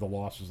the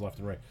losses left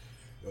and right.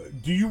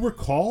 Do you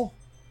recall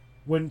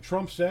when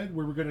Trump said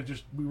we were going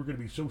to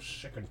be so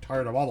sick and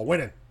tired of all the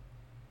winning,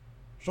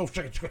 so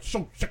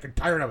sick and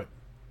tired of it?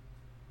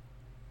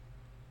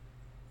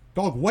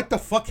 Dog, what the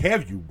fuck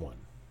have you won?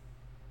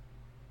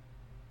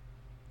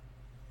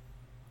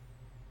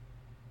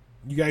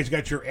 You guys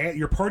got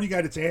your party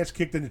got its ass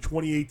kicked in the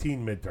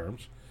 2018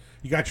 midterms.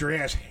 You got your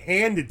ass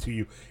handed to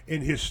you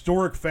in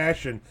historic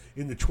fashion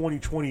in the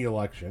 2020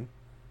 election.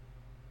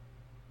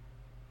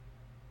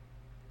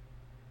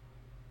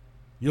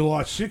 You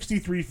lost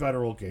 63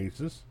 federal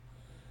cases.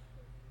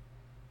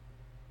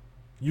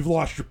 You've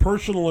lost your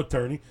personal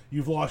attorney.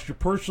 You've lost your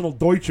personal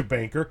Deutsche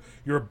Banker.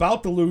 You're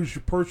about to lose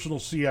your personal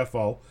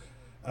CFO.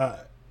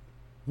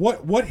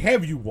 What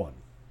have you won?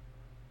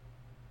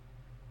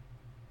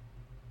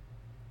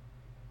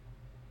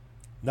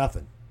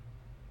 Nothing.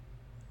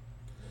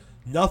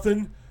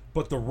 Nothing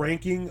but the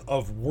ranking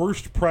of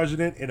worst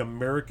president in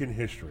American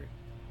history.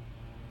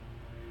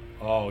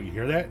 Oh, you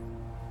hear that?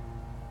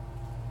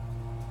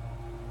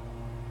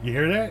 You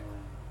hear that?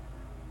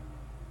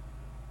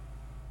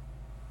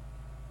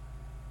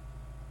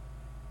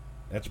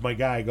 That's my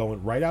guy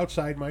going right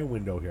outside my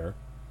window here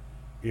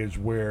is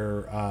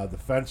where the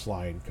fence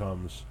line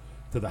comes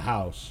to the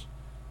house,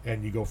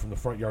 and you go from the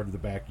front yard to the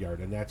backyard,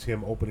 and that's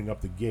him opening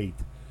up the gate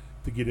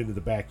to get into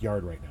the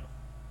backyard right now.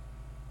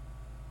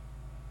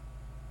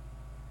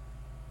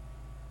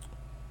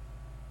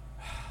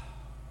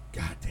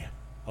 God damn.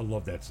 I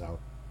love that sound.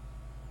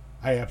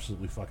 I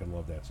absolutely fucking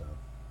love that sound.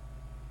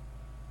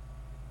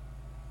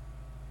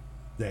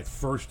 That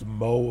first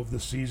mow of the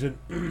season.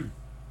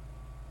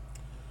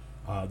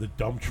 The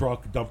dump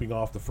truck dumping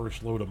off the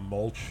first load of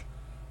mulch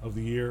of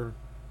the year.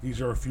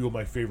 These are a few of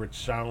my favorite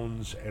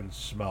sounds and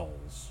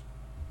smells.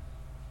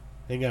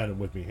 Hang on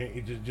with me.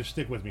 Hey, just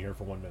stick with me here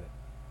for 1 minute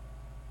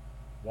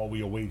while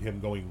we await him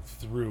going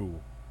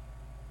through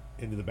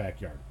into the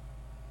backyard.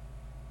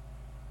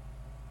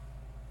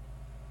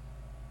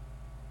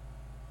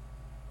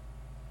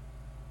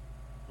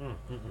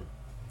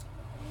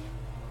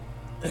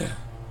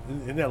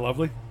 Isn't that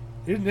lovely?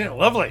 Isn't that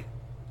lovely?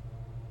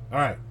 All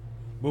right,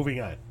 moving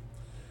on.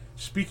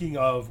 Speaking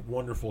of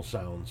wonderful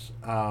sounds,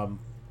 I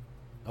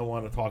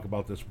want to talk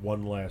about this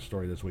one last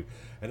story this week.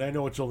 And I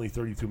know it's only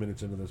 32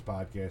 minutes into this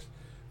podcast,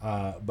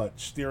 but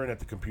staring at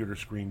the computer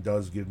screen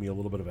does give me a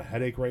little bit of a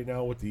headache right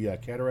now with the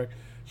cataract.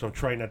 So I'm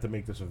trying not to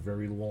make this a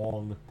very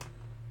long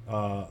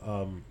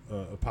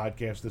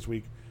podcast this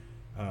week.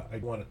 I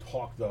want to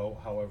talk, though,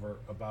 however,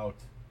 about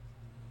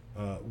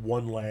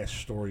one last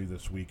story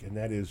this week, and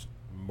that is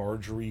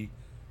Marjorie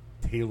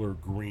Taylor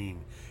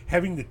Greene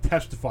having to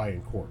testify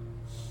in court.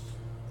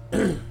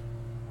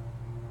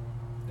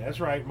 That's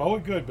right. Mow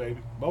it good,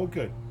 baby. Mow it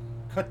good.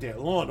 Cut that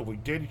lawn the way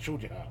Daddy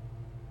showed you how.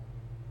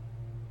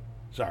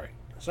 Sorry.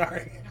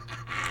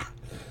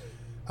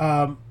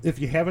 If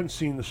you haven't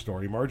seen the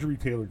story, Marjorie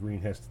Taylor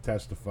Greene has to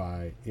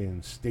testify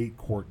in state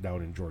court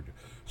down in Georgia.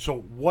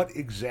 So what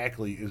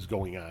exactly is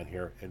going on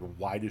here, and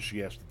why does she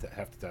have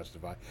to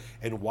testify,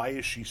 and why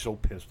is she so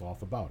pissed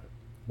off about it?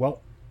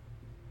 Well,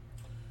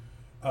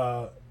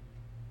 the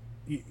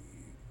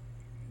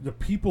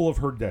people of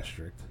her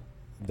district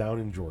down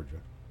in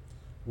Georgia,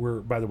 where,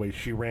 by the way,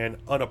 she ran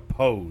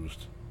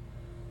unopposed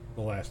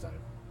the last time,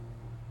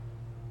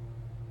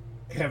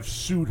 have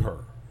sued her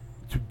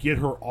to get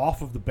her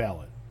off of the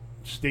ballot,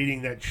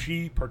 stating that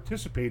she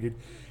participated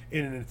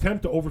in an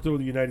attempt to overthrow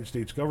the United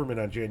States government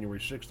on January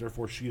 6th.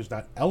 Therefore, she is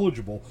not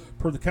eligible,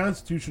 per the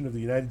Constitution of the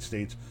United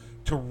States,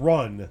 to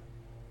run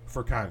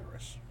for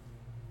Congress.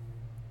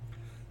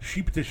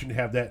 She petitioned to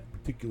have that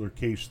particular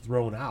case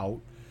thrown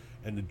out,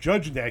 and the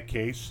judge in that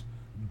case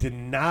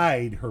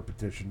denied her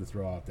petition to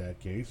throw out that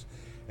case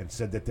and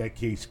said that that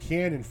case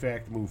can, in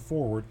fact, move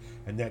forward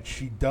and that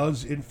she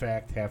does, in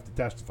fact, have to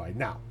testify.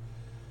 Now,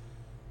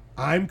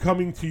 I'm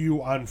coming to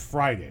you on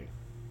Friday.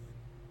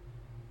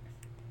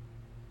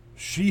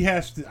 She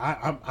has to.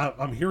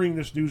 I'm hearing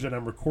this news and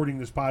I'm recording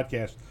this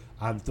podcast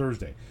on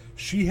Thursday.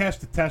 She has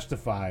to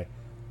testify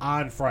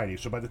on Friday.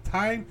 So by the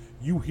time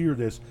you hear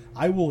this,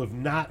 I will have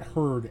not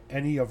heard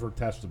any of her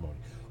testimony.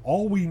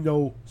 All we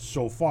know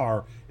so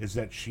far is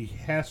that she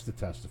has to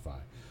testify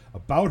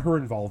about her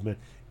involvement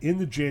in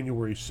the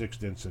January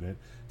 6th incident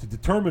to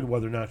determine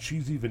whether or not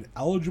she's even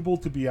eligible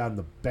to be on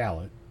the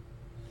ballot.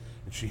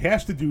 And she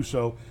has to do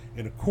so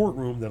in a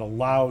courtroom that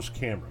allows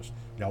cameras.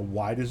 Now,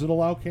 why does it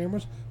allow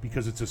cameras?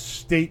 Because it's a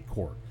state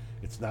court.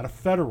 It's not a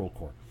federal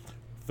court.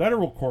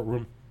 Federal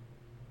courtroom,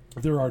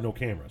 there are no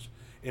cameras.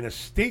 In a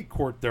state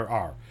court, there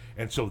are.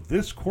 And so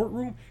this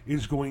courtroom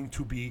is going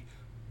to be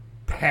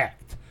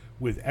packed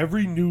with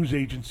every news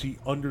agency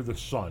under the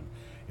sun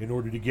in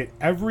order to get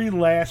every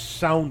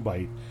last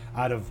soundbite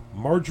out of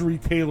Marjorie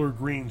Taylor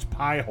Greene's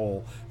pie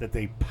hole that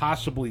they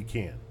possibly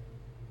can.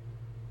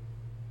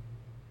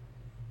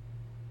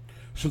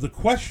 So the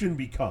question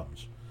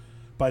becomes,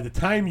 by the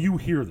time you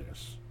hear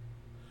this,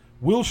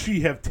 will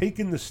she have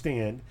taken the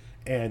stand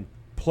and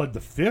pled the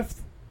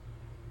fifth?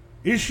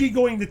 Is she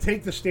going to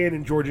take the stand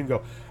in Georgia and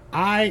go,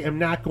 I am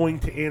not going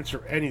to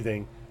answer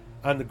anything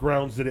on the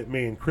grounds that it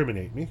may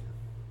incriminate me?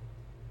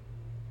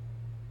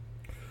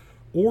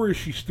 Or is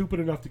she stupid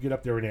enough to get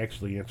up there and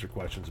actually answer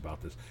questions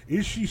about this?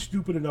 Is she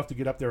stupid enough to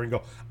get up there and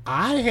go,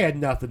 I had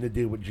nothing to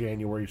do with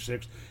January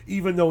 6th,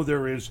 even though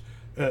there's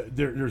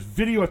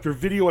video after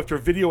video after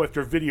video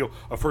after video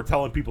of her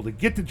telling people to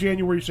get to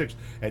January 6th,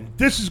 and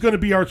this is going to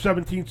be our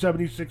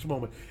 1776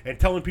 moment, and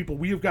telling people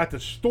we have got to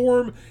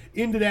storm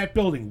into that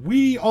building.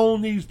 We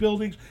own these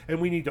buildings, and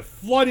we need to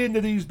flood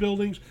into these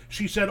buildings.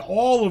 She said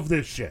all of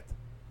this shit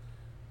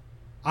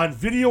on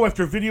video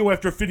after video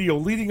after video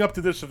leading up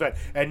to this event,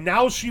 and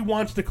now she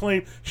wants to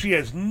claim she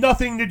has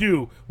nothing to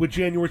do with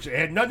January 6th. It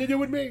had nothing to do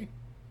with me.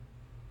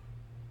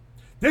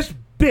 This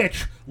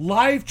bitch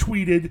live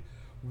tweeted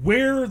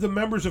where the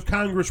members of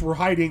Congress were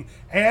hiding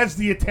as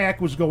the attack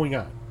was going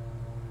on.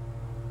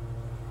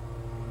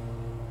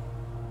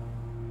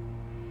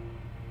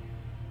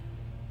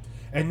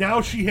 And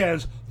now she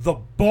has the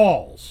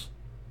balls,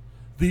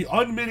 the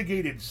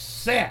unmitigated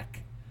sack,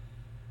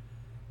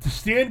 to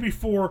stand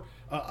before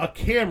a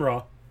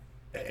camera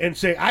and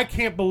say, I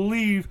can't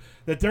believe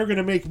that they're going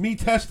to make me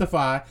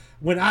testify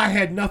when I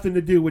had nothing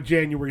to do with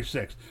January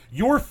 6th.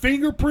 Your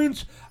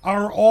fingerprints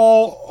are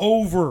all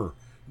over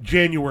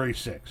January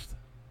 6th.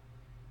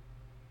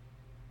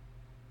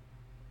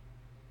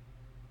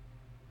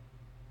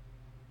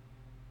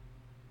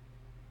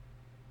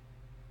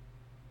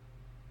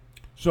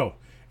 So,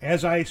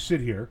 as I sit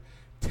here,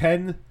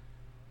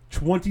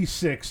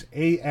 10:26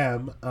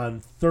 a.m. on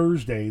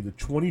Thursday, the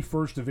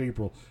 21st of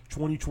April,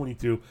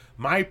 2022,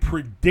 my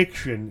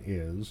prediction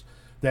is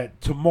that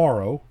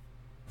tomorrow,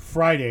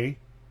 Friday,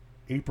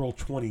 April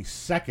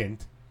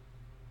 22nd,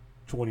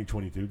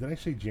 2022, did I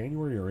say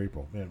January or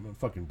April? Man, my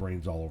fucking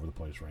brain's all over the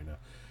place right now.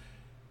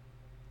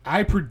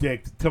 I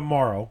predict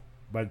tomorrow,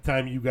 by the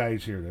time you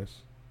guys hear this,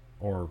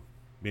 or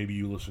maybe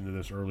you listen to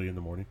this early in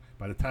the morning,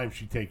 by the time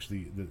she takes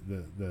the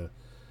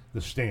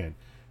stand,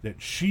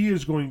 that she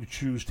is going to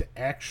choose to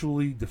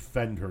actually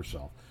defend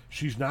herself.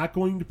 She's not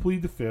going to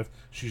plead the fifth.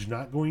 She's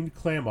not going to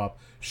clam up.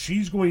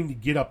 She's going to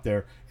get up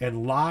there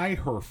and lie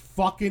her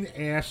fucking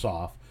ass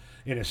off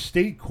in a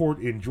state court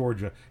in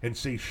Georgia and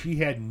say she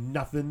had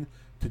nothing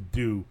to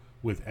do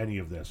with any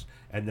of this.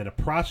 And then a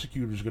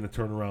prosecutor is going to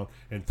turn around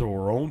and throw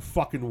her own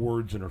fucking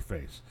words in her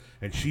face.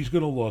 And she's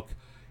going to look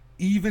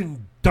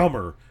even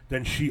dumber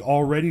than she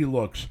already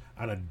looks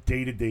on a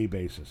day-to-day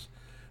basis.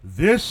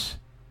 This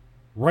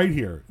right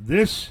here,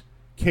 this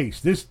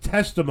case, this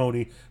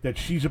testimony that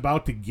she's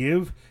about to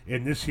give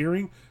in this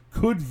hearing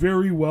could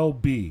very well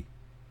be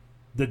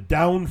the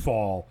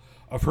downfall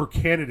of her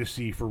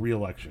candidacy for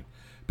re-election,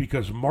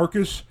 because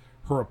Marcus,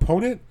 her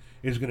opponent,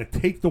 is going to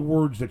take the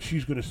words that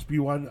she's going to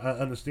spew on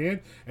the stand,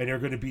 and they're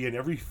going to be in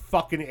every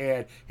fucking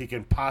ad he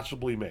can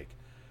possibly make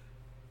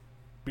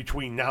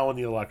between now and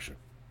the election.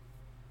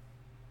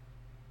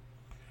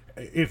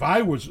 If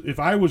I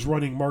was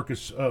running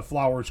Marcus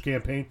Flowers'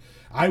 campaign,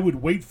 I would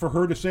wait for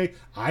her to say,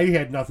 I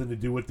had nothing to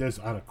do with this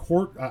on a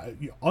court,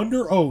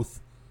 under oath,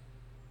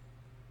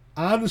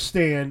 on the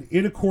stand,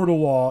 in a court of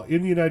law,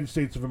 in the United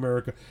States of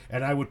America,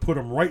 and I would put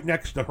them right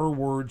next to her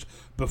words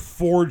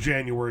before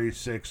January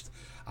 6th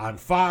on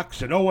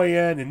Fox and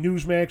OAN and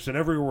Newsmax and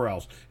everywhere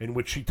else, in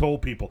which she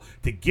told people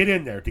to get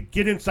in there, to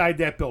get inside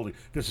that building.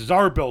 This is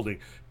our building.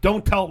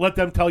 Let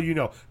them tell you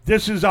no.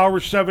 This is our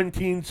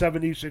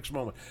 1776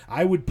 moment.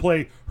 I would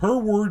play her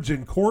words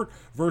in court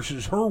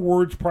versus her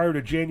words prior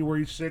to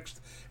January 6th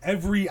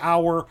every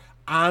hour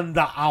on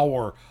the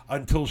hour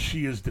until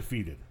she is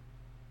defeated.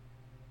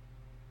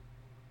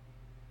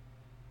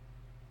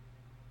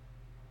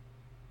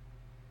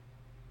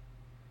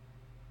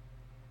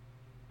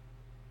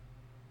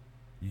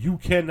 You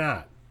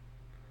cannot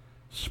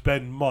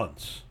spend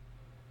months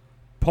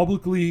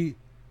publicly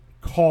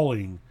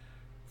calling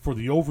for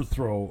the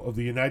overthrow of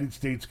the United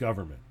States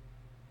government,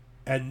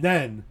 and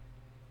then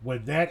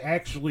when that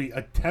actually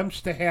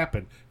attempts to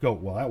happen, go,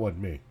 well, that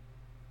wasn't me.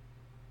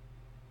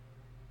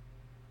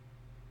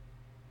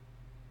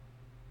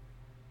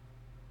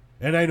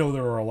 And I know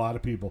there are a lot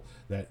of people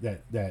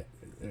that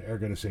are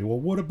going to say, well,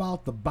 what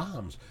about the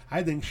bombs?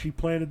 I think she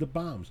planted the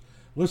bombs.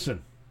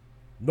 Listen,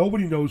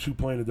 nobody knows who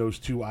planted those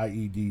two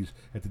IEDs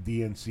at the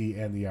DNC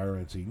and the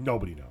RNC.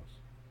 Nobody knows.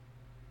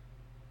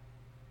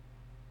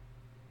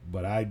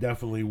 But I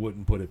definitely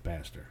wouldn't put it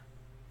past her.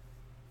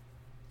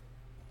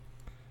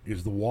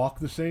 Is the walk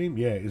the same?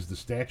 Yeah. Is the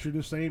stature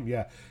the same?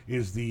 Yeah.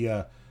 Is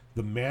the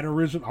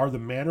mannerism? Are the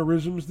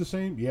mannerisms the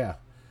same? Yeah.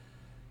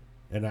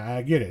 And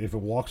I get it. If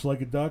it walks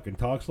like a duck and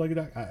talks like a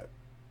duck,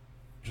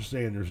 just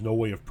saying, there's no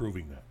way of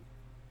proving that.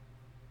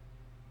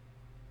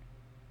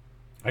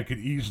 I could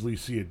easily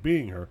see it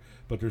being her,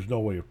 but there's no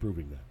way of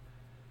proving that.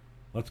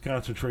 Let's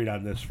concentrate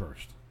on this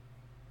first.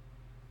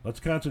 Let's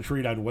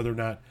concentrate on whether or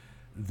not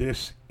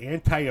this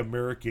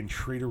anti-American,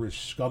 traitorous,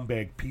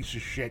 scumbag, piece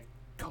of shit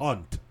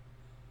cunt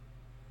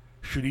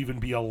should even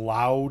be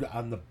allowed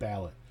on the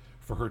ballot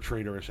for her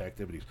traitorous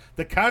activities.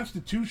 The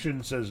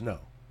Constitution says no.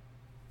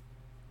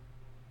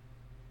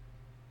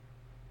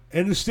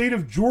 And the state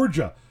of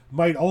Georgia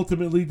might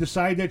ultimately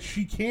decide that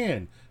she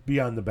can be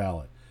on the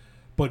ballot.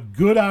 But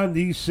good on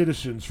these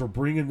citizens for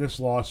bringing this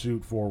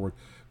lawsuit forward.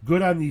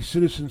 Good on these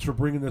citizens for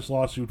bringing this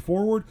lawsuit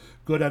forward.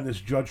 Good on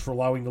this judge for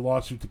allowing the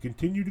lawsuit to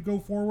continue to go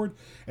forward.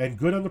 And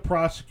good on the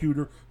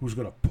prosecutor who's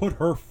going to put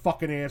her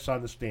fucking ass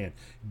on the stand.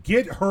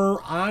 Get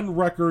her on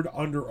record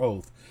under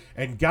oath.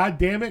 And God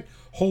damn it,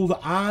 hold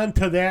on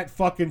to that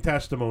fucking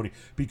testimony.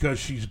 Because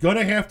she's going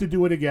to have to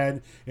do it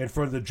again in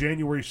front of the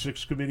January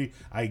 6th committee.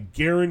 I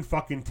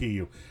guarantee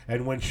you.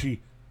 And when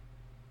she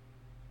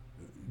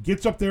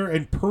gets up there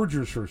and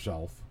perjures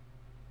herself,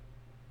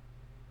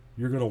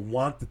 you're going to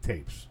want the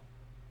tapes.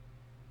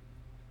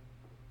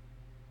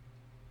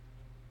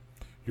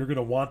 You're going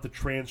to want the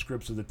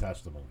transcripts of the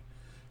testimony.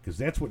 Because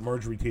that's what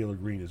Marjorie Taylor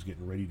Greene is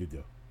getting ready to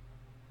do.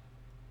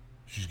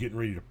 She's getting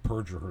ready to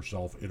perjure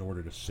herself in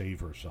order to save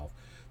herself.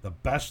 The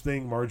best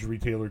thing Marjorie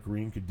Taylor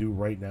Greene could do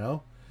right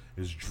now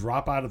is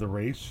drop out of the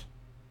race,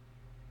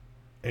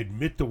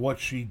 admit to what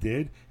she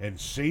did, and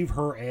save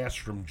her ass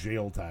from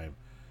jail time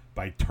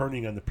by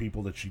turning on the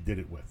people that she did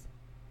it with.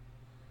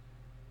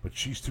 But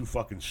she's too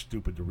fucking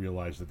stupid to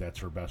realize that that's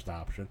her best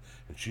option,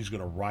 and she's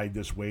going to ride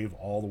this wave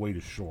all the way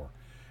to shore.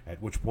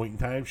 At which point in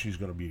time, she's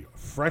going to be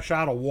fresh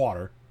out of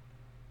water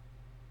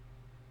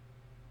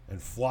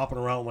and flopping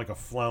around like a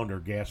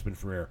flounder, gasping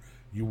for air.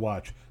 You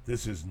watch.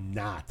 This is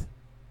not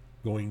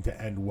going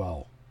to end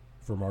well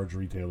for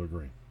Marjorie Taylor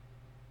Greene.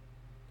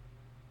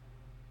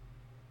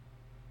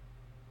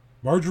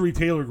 Marjorie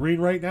Taylor Greene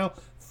right now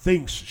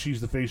thinks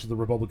she's the face of the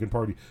Republican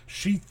Party.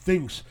 She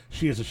thinks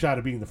she has a shot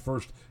at being the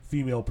first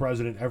female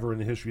president ever in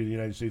the history of the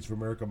United States of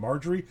America.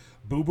 Marjorie,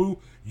 boo-boo,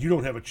 you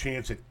don't have a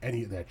chance at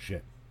any of that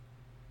shit.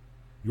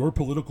 Your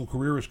political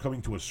career is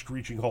coming to a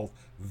screeching halt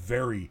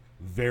very,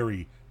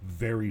 very,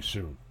 very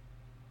soon.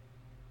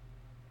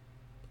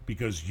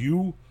 Because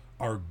you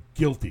are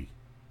guilty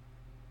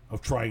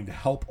of trying to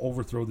help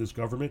overthrow this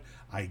government.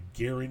 I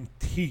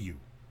guarantee you,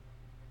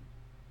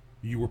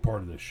 you were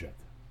part of this shit.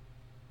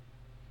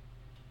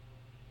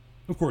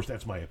 Of course,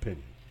 that's my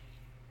opinion.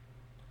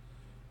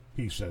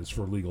 He says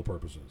for legal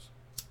purposes.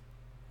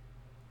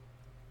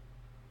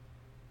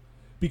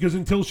 Because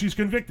until she's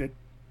convicted,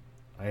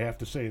 I have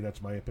to say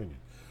that's my opinion.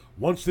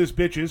 Once this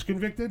bitch is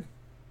convicted,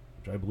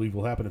 which I believe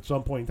will happen at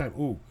some point in time.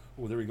 Ooh,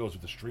 there he goes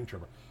with the string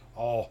trimmer.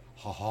 Oh,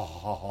 ha ha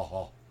ha ha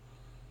ha.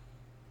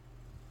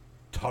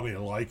 Tell me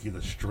to like you,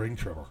 the string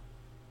trimmer.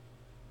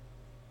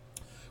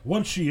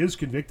 Once she is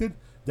convicted,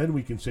 then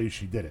we can say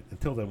she did it.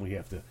 Until then, we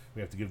have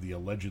to give the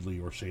allegedly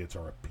or say it's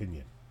our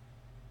opinion.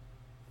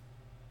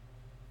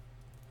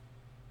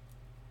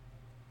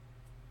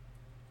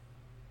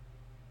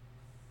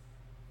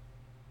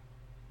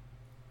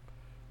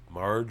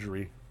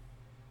 Marjorie,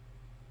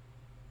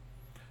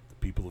 the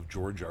people of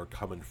Georgia are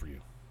coming for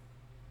you.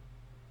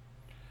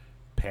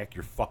 Pack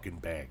your fucking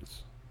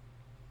bags.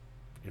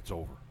 It's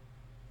over.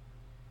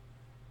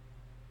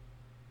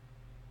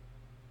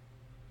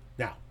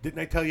 Now, didn't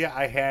I tell you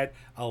I had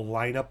a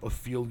lineup of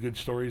feel-good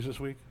stories this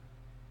week?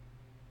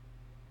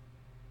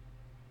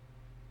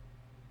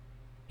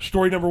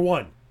 Story number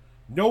 1.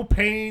 No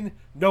pain,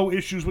 no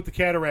issues with the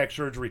cataract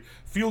surgery.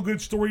 Feel-good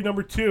story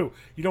number 2.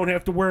 You don't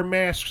have to wear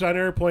masks on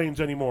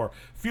airplanes anymore.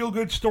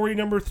 Feel-good story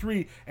number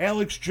 3.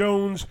 Alex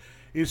Jones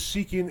is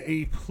seeking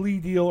a plea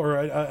deal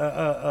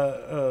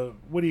or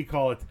what do you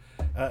call it?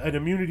 An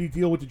immunity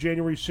deal with the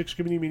January 6th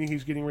committee, meaning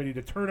he's getting ready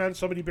to turn on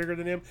somebody bigger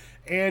than him,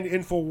 and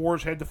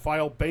InfoWars had to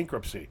file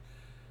bankruptcy.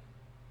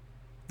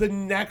 The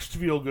next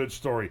feel-good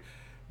story.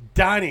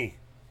 Donnie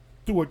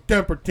threw a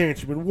temper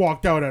tantrum and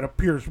walked out at a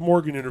Piers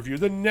Morgan interview.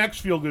 The next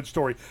feel-good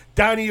story.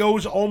 Donnie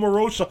owes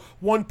Omarosa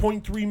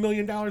 $1.3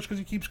 million because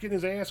he keeps getting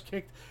his ass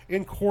kicked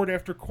in court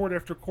after court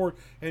after court.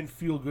 And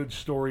feel-good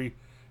story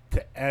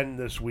to end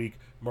this week.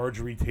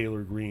 Marjorie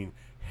Taylor Greene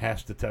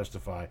has to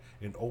testify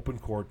in open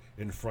court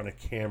in front of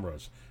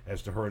cameras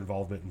as to her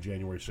involvement in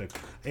January 6th.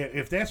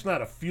 If that's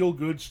not a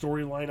feel-good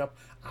story lineup,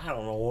 I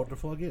don't know what the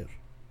fuck is.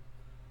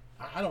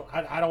 I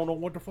don't know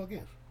what the fuck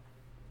is.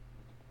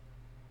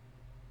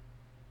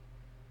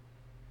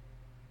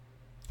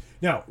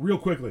 Now, real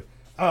quickly,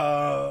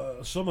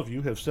 some of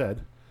you have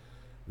said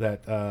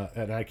that,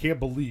 and I can't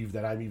believe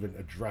that I'm even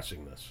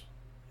addressing this,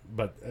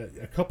 but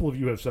a couple of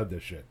you have said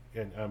this shit,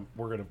 and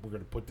we're gonna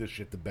put this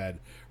shit to bed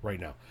right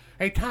now.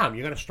 Hey, Tom,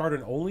 you gonna start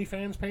an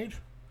OnlyFans page?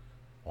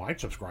 Well, I'd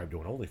subscribe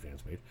to an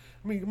OnlyFans page.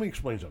 Let me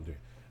explain something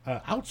to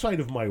you. Outside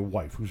of my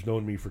wife, who's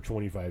known me for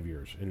 25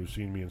 years and who's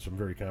seen me in some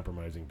very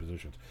compromising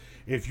positions,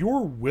 if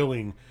you're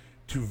willing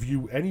to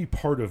view any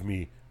part of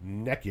me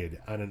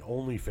naked on an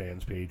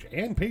OnlyFans page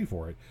and pay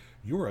for it,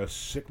 you're a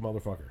sick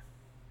motherfucker.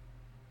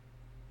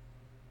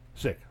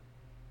 Sick.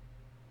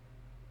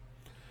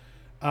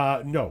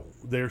 No,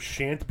 there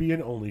shan't be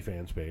an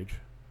OnlyFans page.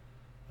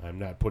 I'm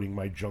not putting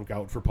my junk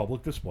out for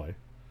public display.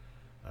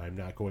 I'm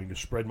not going to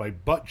spread my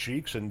butt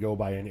cheeks and go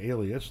by an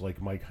alias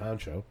like Mike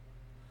Honcho.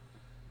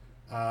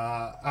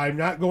 I'm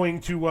not going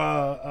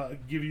to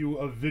give you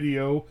a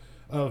video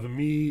of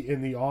me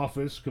in the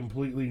office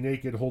completely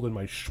naked holding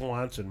my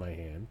schwanz in my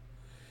hand.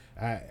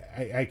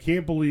 I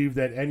can't believe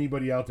that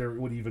anybody out there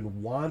would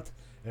even want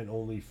an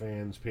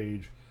OnlyFans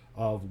page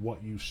of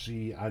what you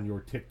see on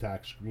your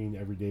TikTok screen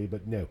every day,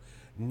 but no.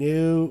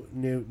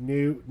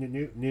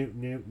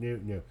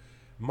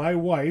 My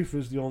wife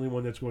is the only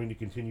one that's going to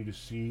continue to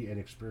see and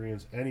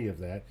experience any of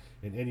that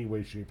in any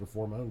way, shape, or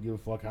form. I don't give a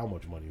fuck how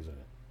much money's in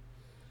it.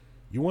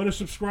 You want to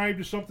subscribe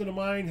to something of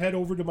mine? Head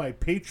over to my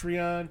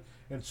Patreon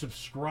and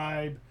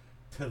subscribe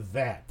to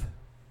that.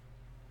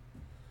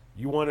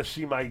 You want to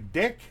see my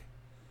dick?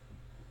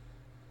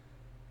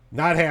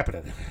 Not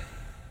happening.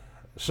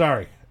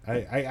 Sorry.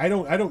 I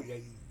don't.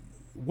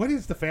 What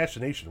is the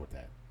fascination with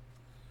that?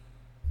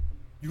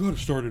 You got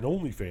to start an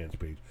OnlyFans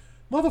page.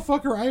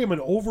 Motherfucker, I am an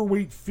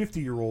overweight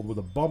 50-year-old with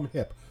a bum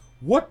hip.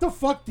 What the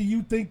fuck do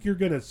you think you're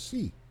going to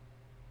see?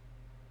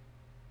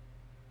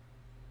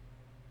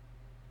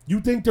 You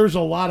think there's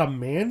a lot of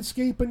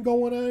manscaping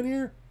going on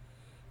here?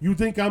 You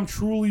think I'm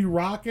truly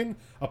rocking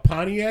a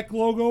Pontiac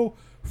logo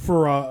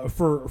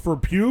for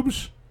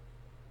pubes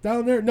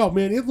down there? No,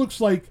 man, it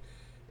looks like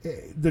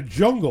the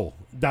jungle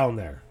down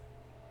there.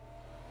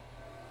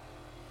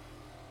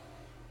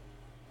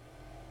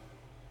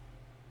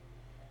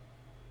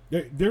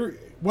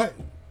 What?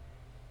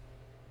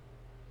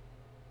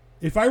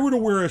 If I were to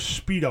wear a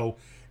Speedo,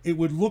 it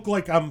would look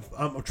like I'm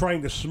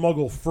trying to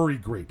smuggle furry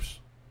grapes.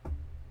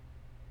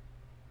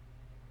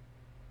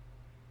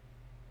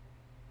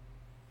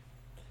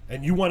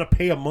 And you want to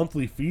pay a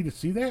monthly fee to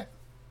see that?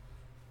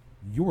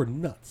 You're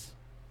nuts.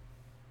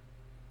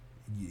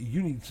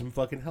 You need some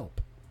fucking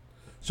help.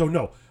 So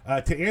no,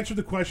 to answer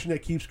the question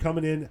that keeps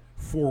coming in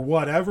for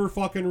whatever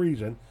fucking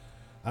reason,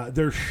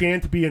 there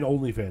shan't be an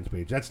OnlyFans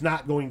page. That's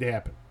not going to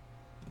happen.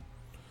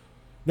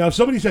 Now, if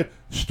somebody said,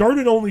 start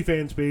an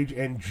OnlyFans page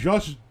and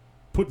just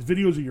put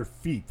videos of your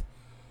feet.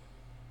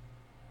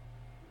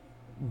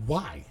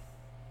 Why?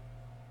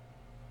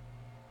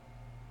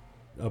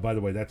 Oh, by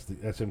the way,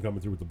 that's him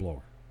coming through with the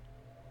blower.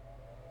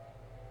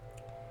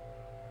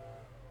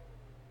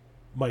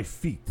 My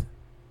feet.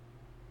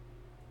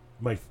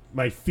 My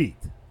feet.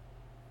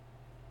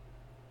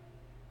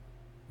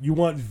 You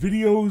want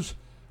videos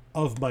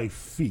of my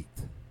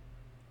feet.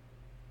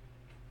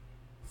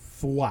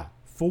 For what?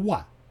 For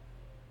what?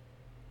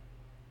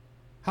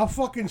 How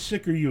fucking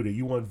sick are you that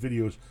you want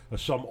videos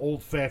of some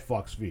old fat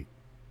fuck's feet?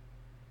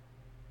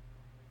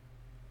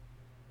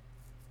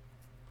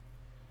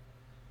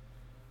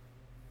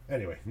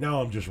 Anyway,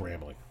 now I'm just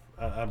rambling.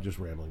 I'm just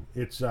rambling.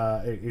 It's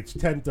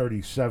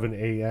 10:37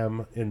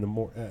 a.m. in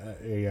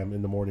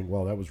the morning.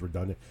 Well, that was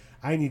redundant.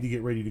 I need to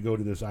get ready to go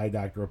to this eye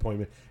doctor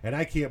appointment, and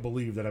I can't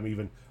believe that I'm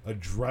even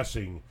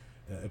addressing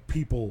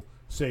people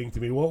saying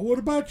to me, "Well, what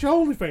about your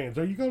OnlyFans?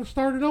 Are you going to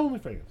start an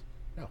OnlyFans?"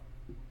 No.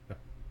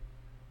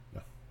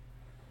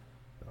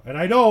 And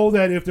I know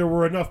that if there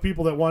were enough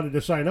people that wanted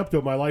to sign up to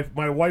it,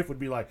 my wife would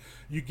be like,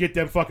 "You get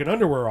them fucking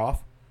underwear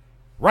off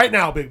right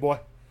now, big boy.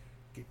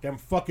 Get them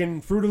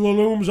fucking Fruit of the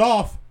Looms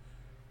off.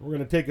 We're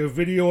going to take a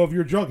video of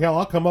your junk. Hell,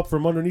 I'll come up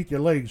from underneath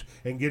your legs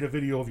and get a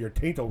video of your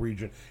taintal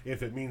region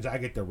if it means I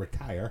get to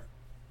retire."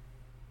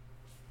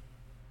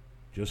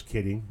 Just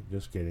kidding.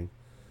 Just kidding.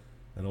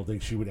 I don't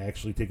think she would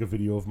actually take a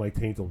video of my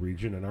taintal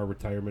region, and our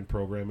retirement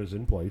program is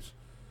in place.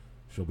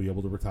 She'll be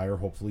able to retire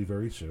hopefully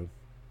very soon.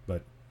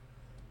 But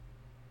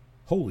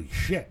holy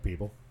shit,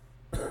 people.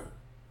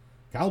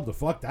 Calm the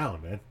fuck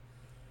down, man.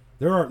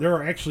 There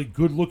are actually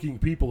good-looking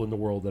people in the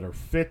world that are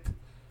fit,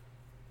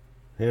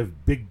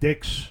 have big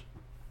dicks,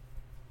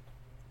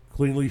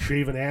 cleanly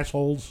shaven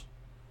assholes,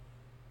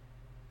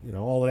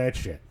 all of that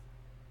shit.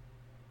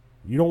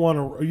 You don't want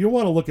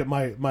to look at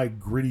my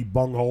gritty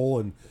bunghole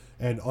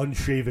and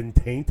unshaven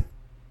taint.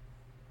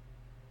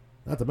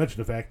 Not to mention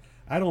the fact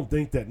I don't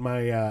think that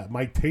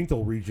my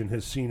taintal region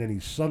has seen any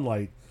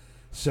sunlight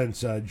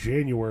since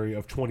January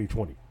of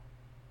 2020.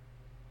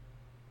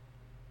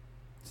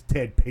 It's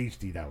tad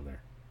pasty down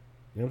there.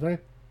 You know what I'm saying?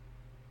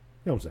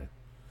 You know what I'm saying?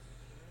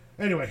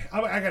 Anyway,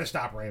 I got to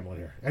stop rambling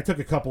here. I took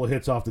a couple of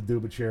hits off the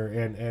Duba chair,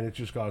 and it's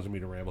just causing me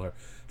to ramble here.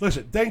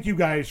 Listen, thank you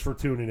guys for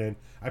tuning in.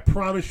 I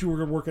promise you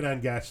we're working on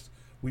guests.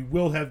 We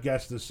will have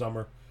guests this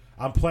summer.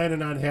 I'm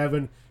planning on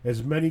having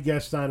as many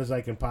guests on as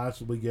I can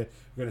possibly get.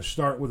 We're going to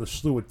start with a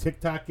slew of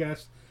TikTok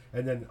guests,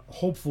 and then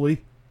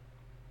hopefully,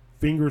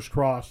 fingers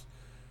crossed,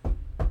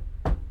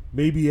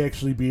 maybe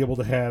actually be able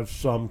to have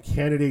some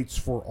candidates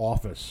for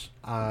office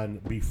on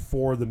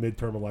before the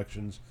midterm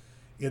elections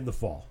in the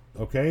fall.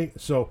 Okay?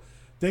 So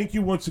thank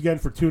you once again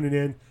for tuning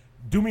in.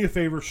 Do me a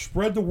favor,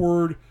 spread the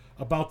word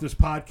about this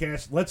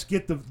podcast. Let's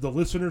get the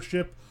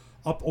listenership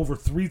up over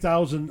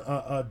 3,000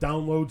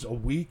 downloads a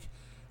week.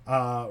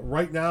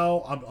 Right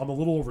now, I'm a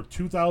little over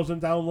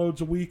 2,000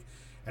 downloads a week,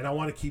 and I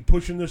want to keep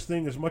pushing this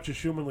thing as much as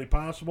humanly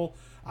possible.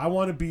 I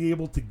want to be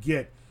able to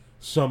get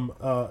some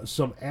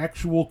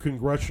actual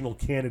congressional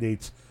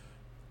candidates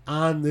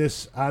on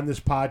this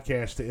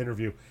podcast to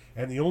interview.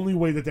 And the only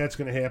way that that's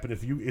going to happen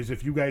if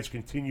you guys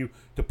continue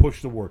to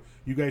push the word.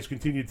 You guys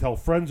continue to tell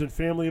friends and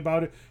family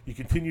about it. You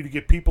continue to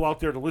get people out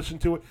there to listen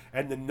to it,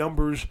 and the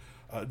numbers,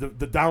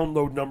 the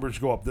download numbers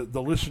go up. The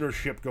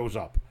listenership goes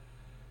up.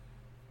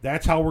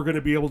 That's how we're going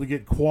to be able to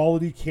get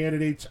quality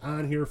candidates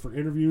on here for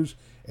interviews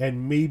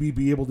and maybe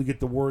be able to get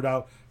the word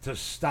out to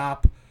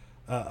stop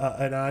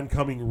an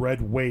oncoming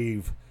red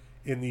wave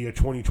in the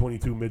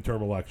 2022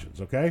 midterm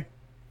elections, okay?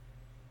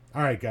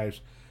 All right,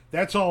 guys.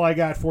 That's all I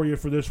got for you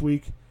for this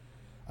week.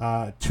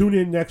 Tune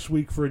in next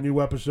week for a new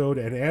episode.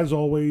 And as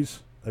always,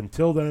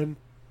 until then,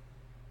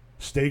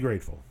 stay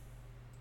grateful.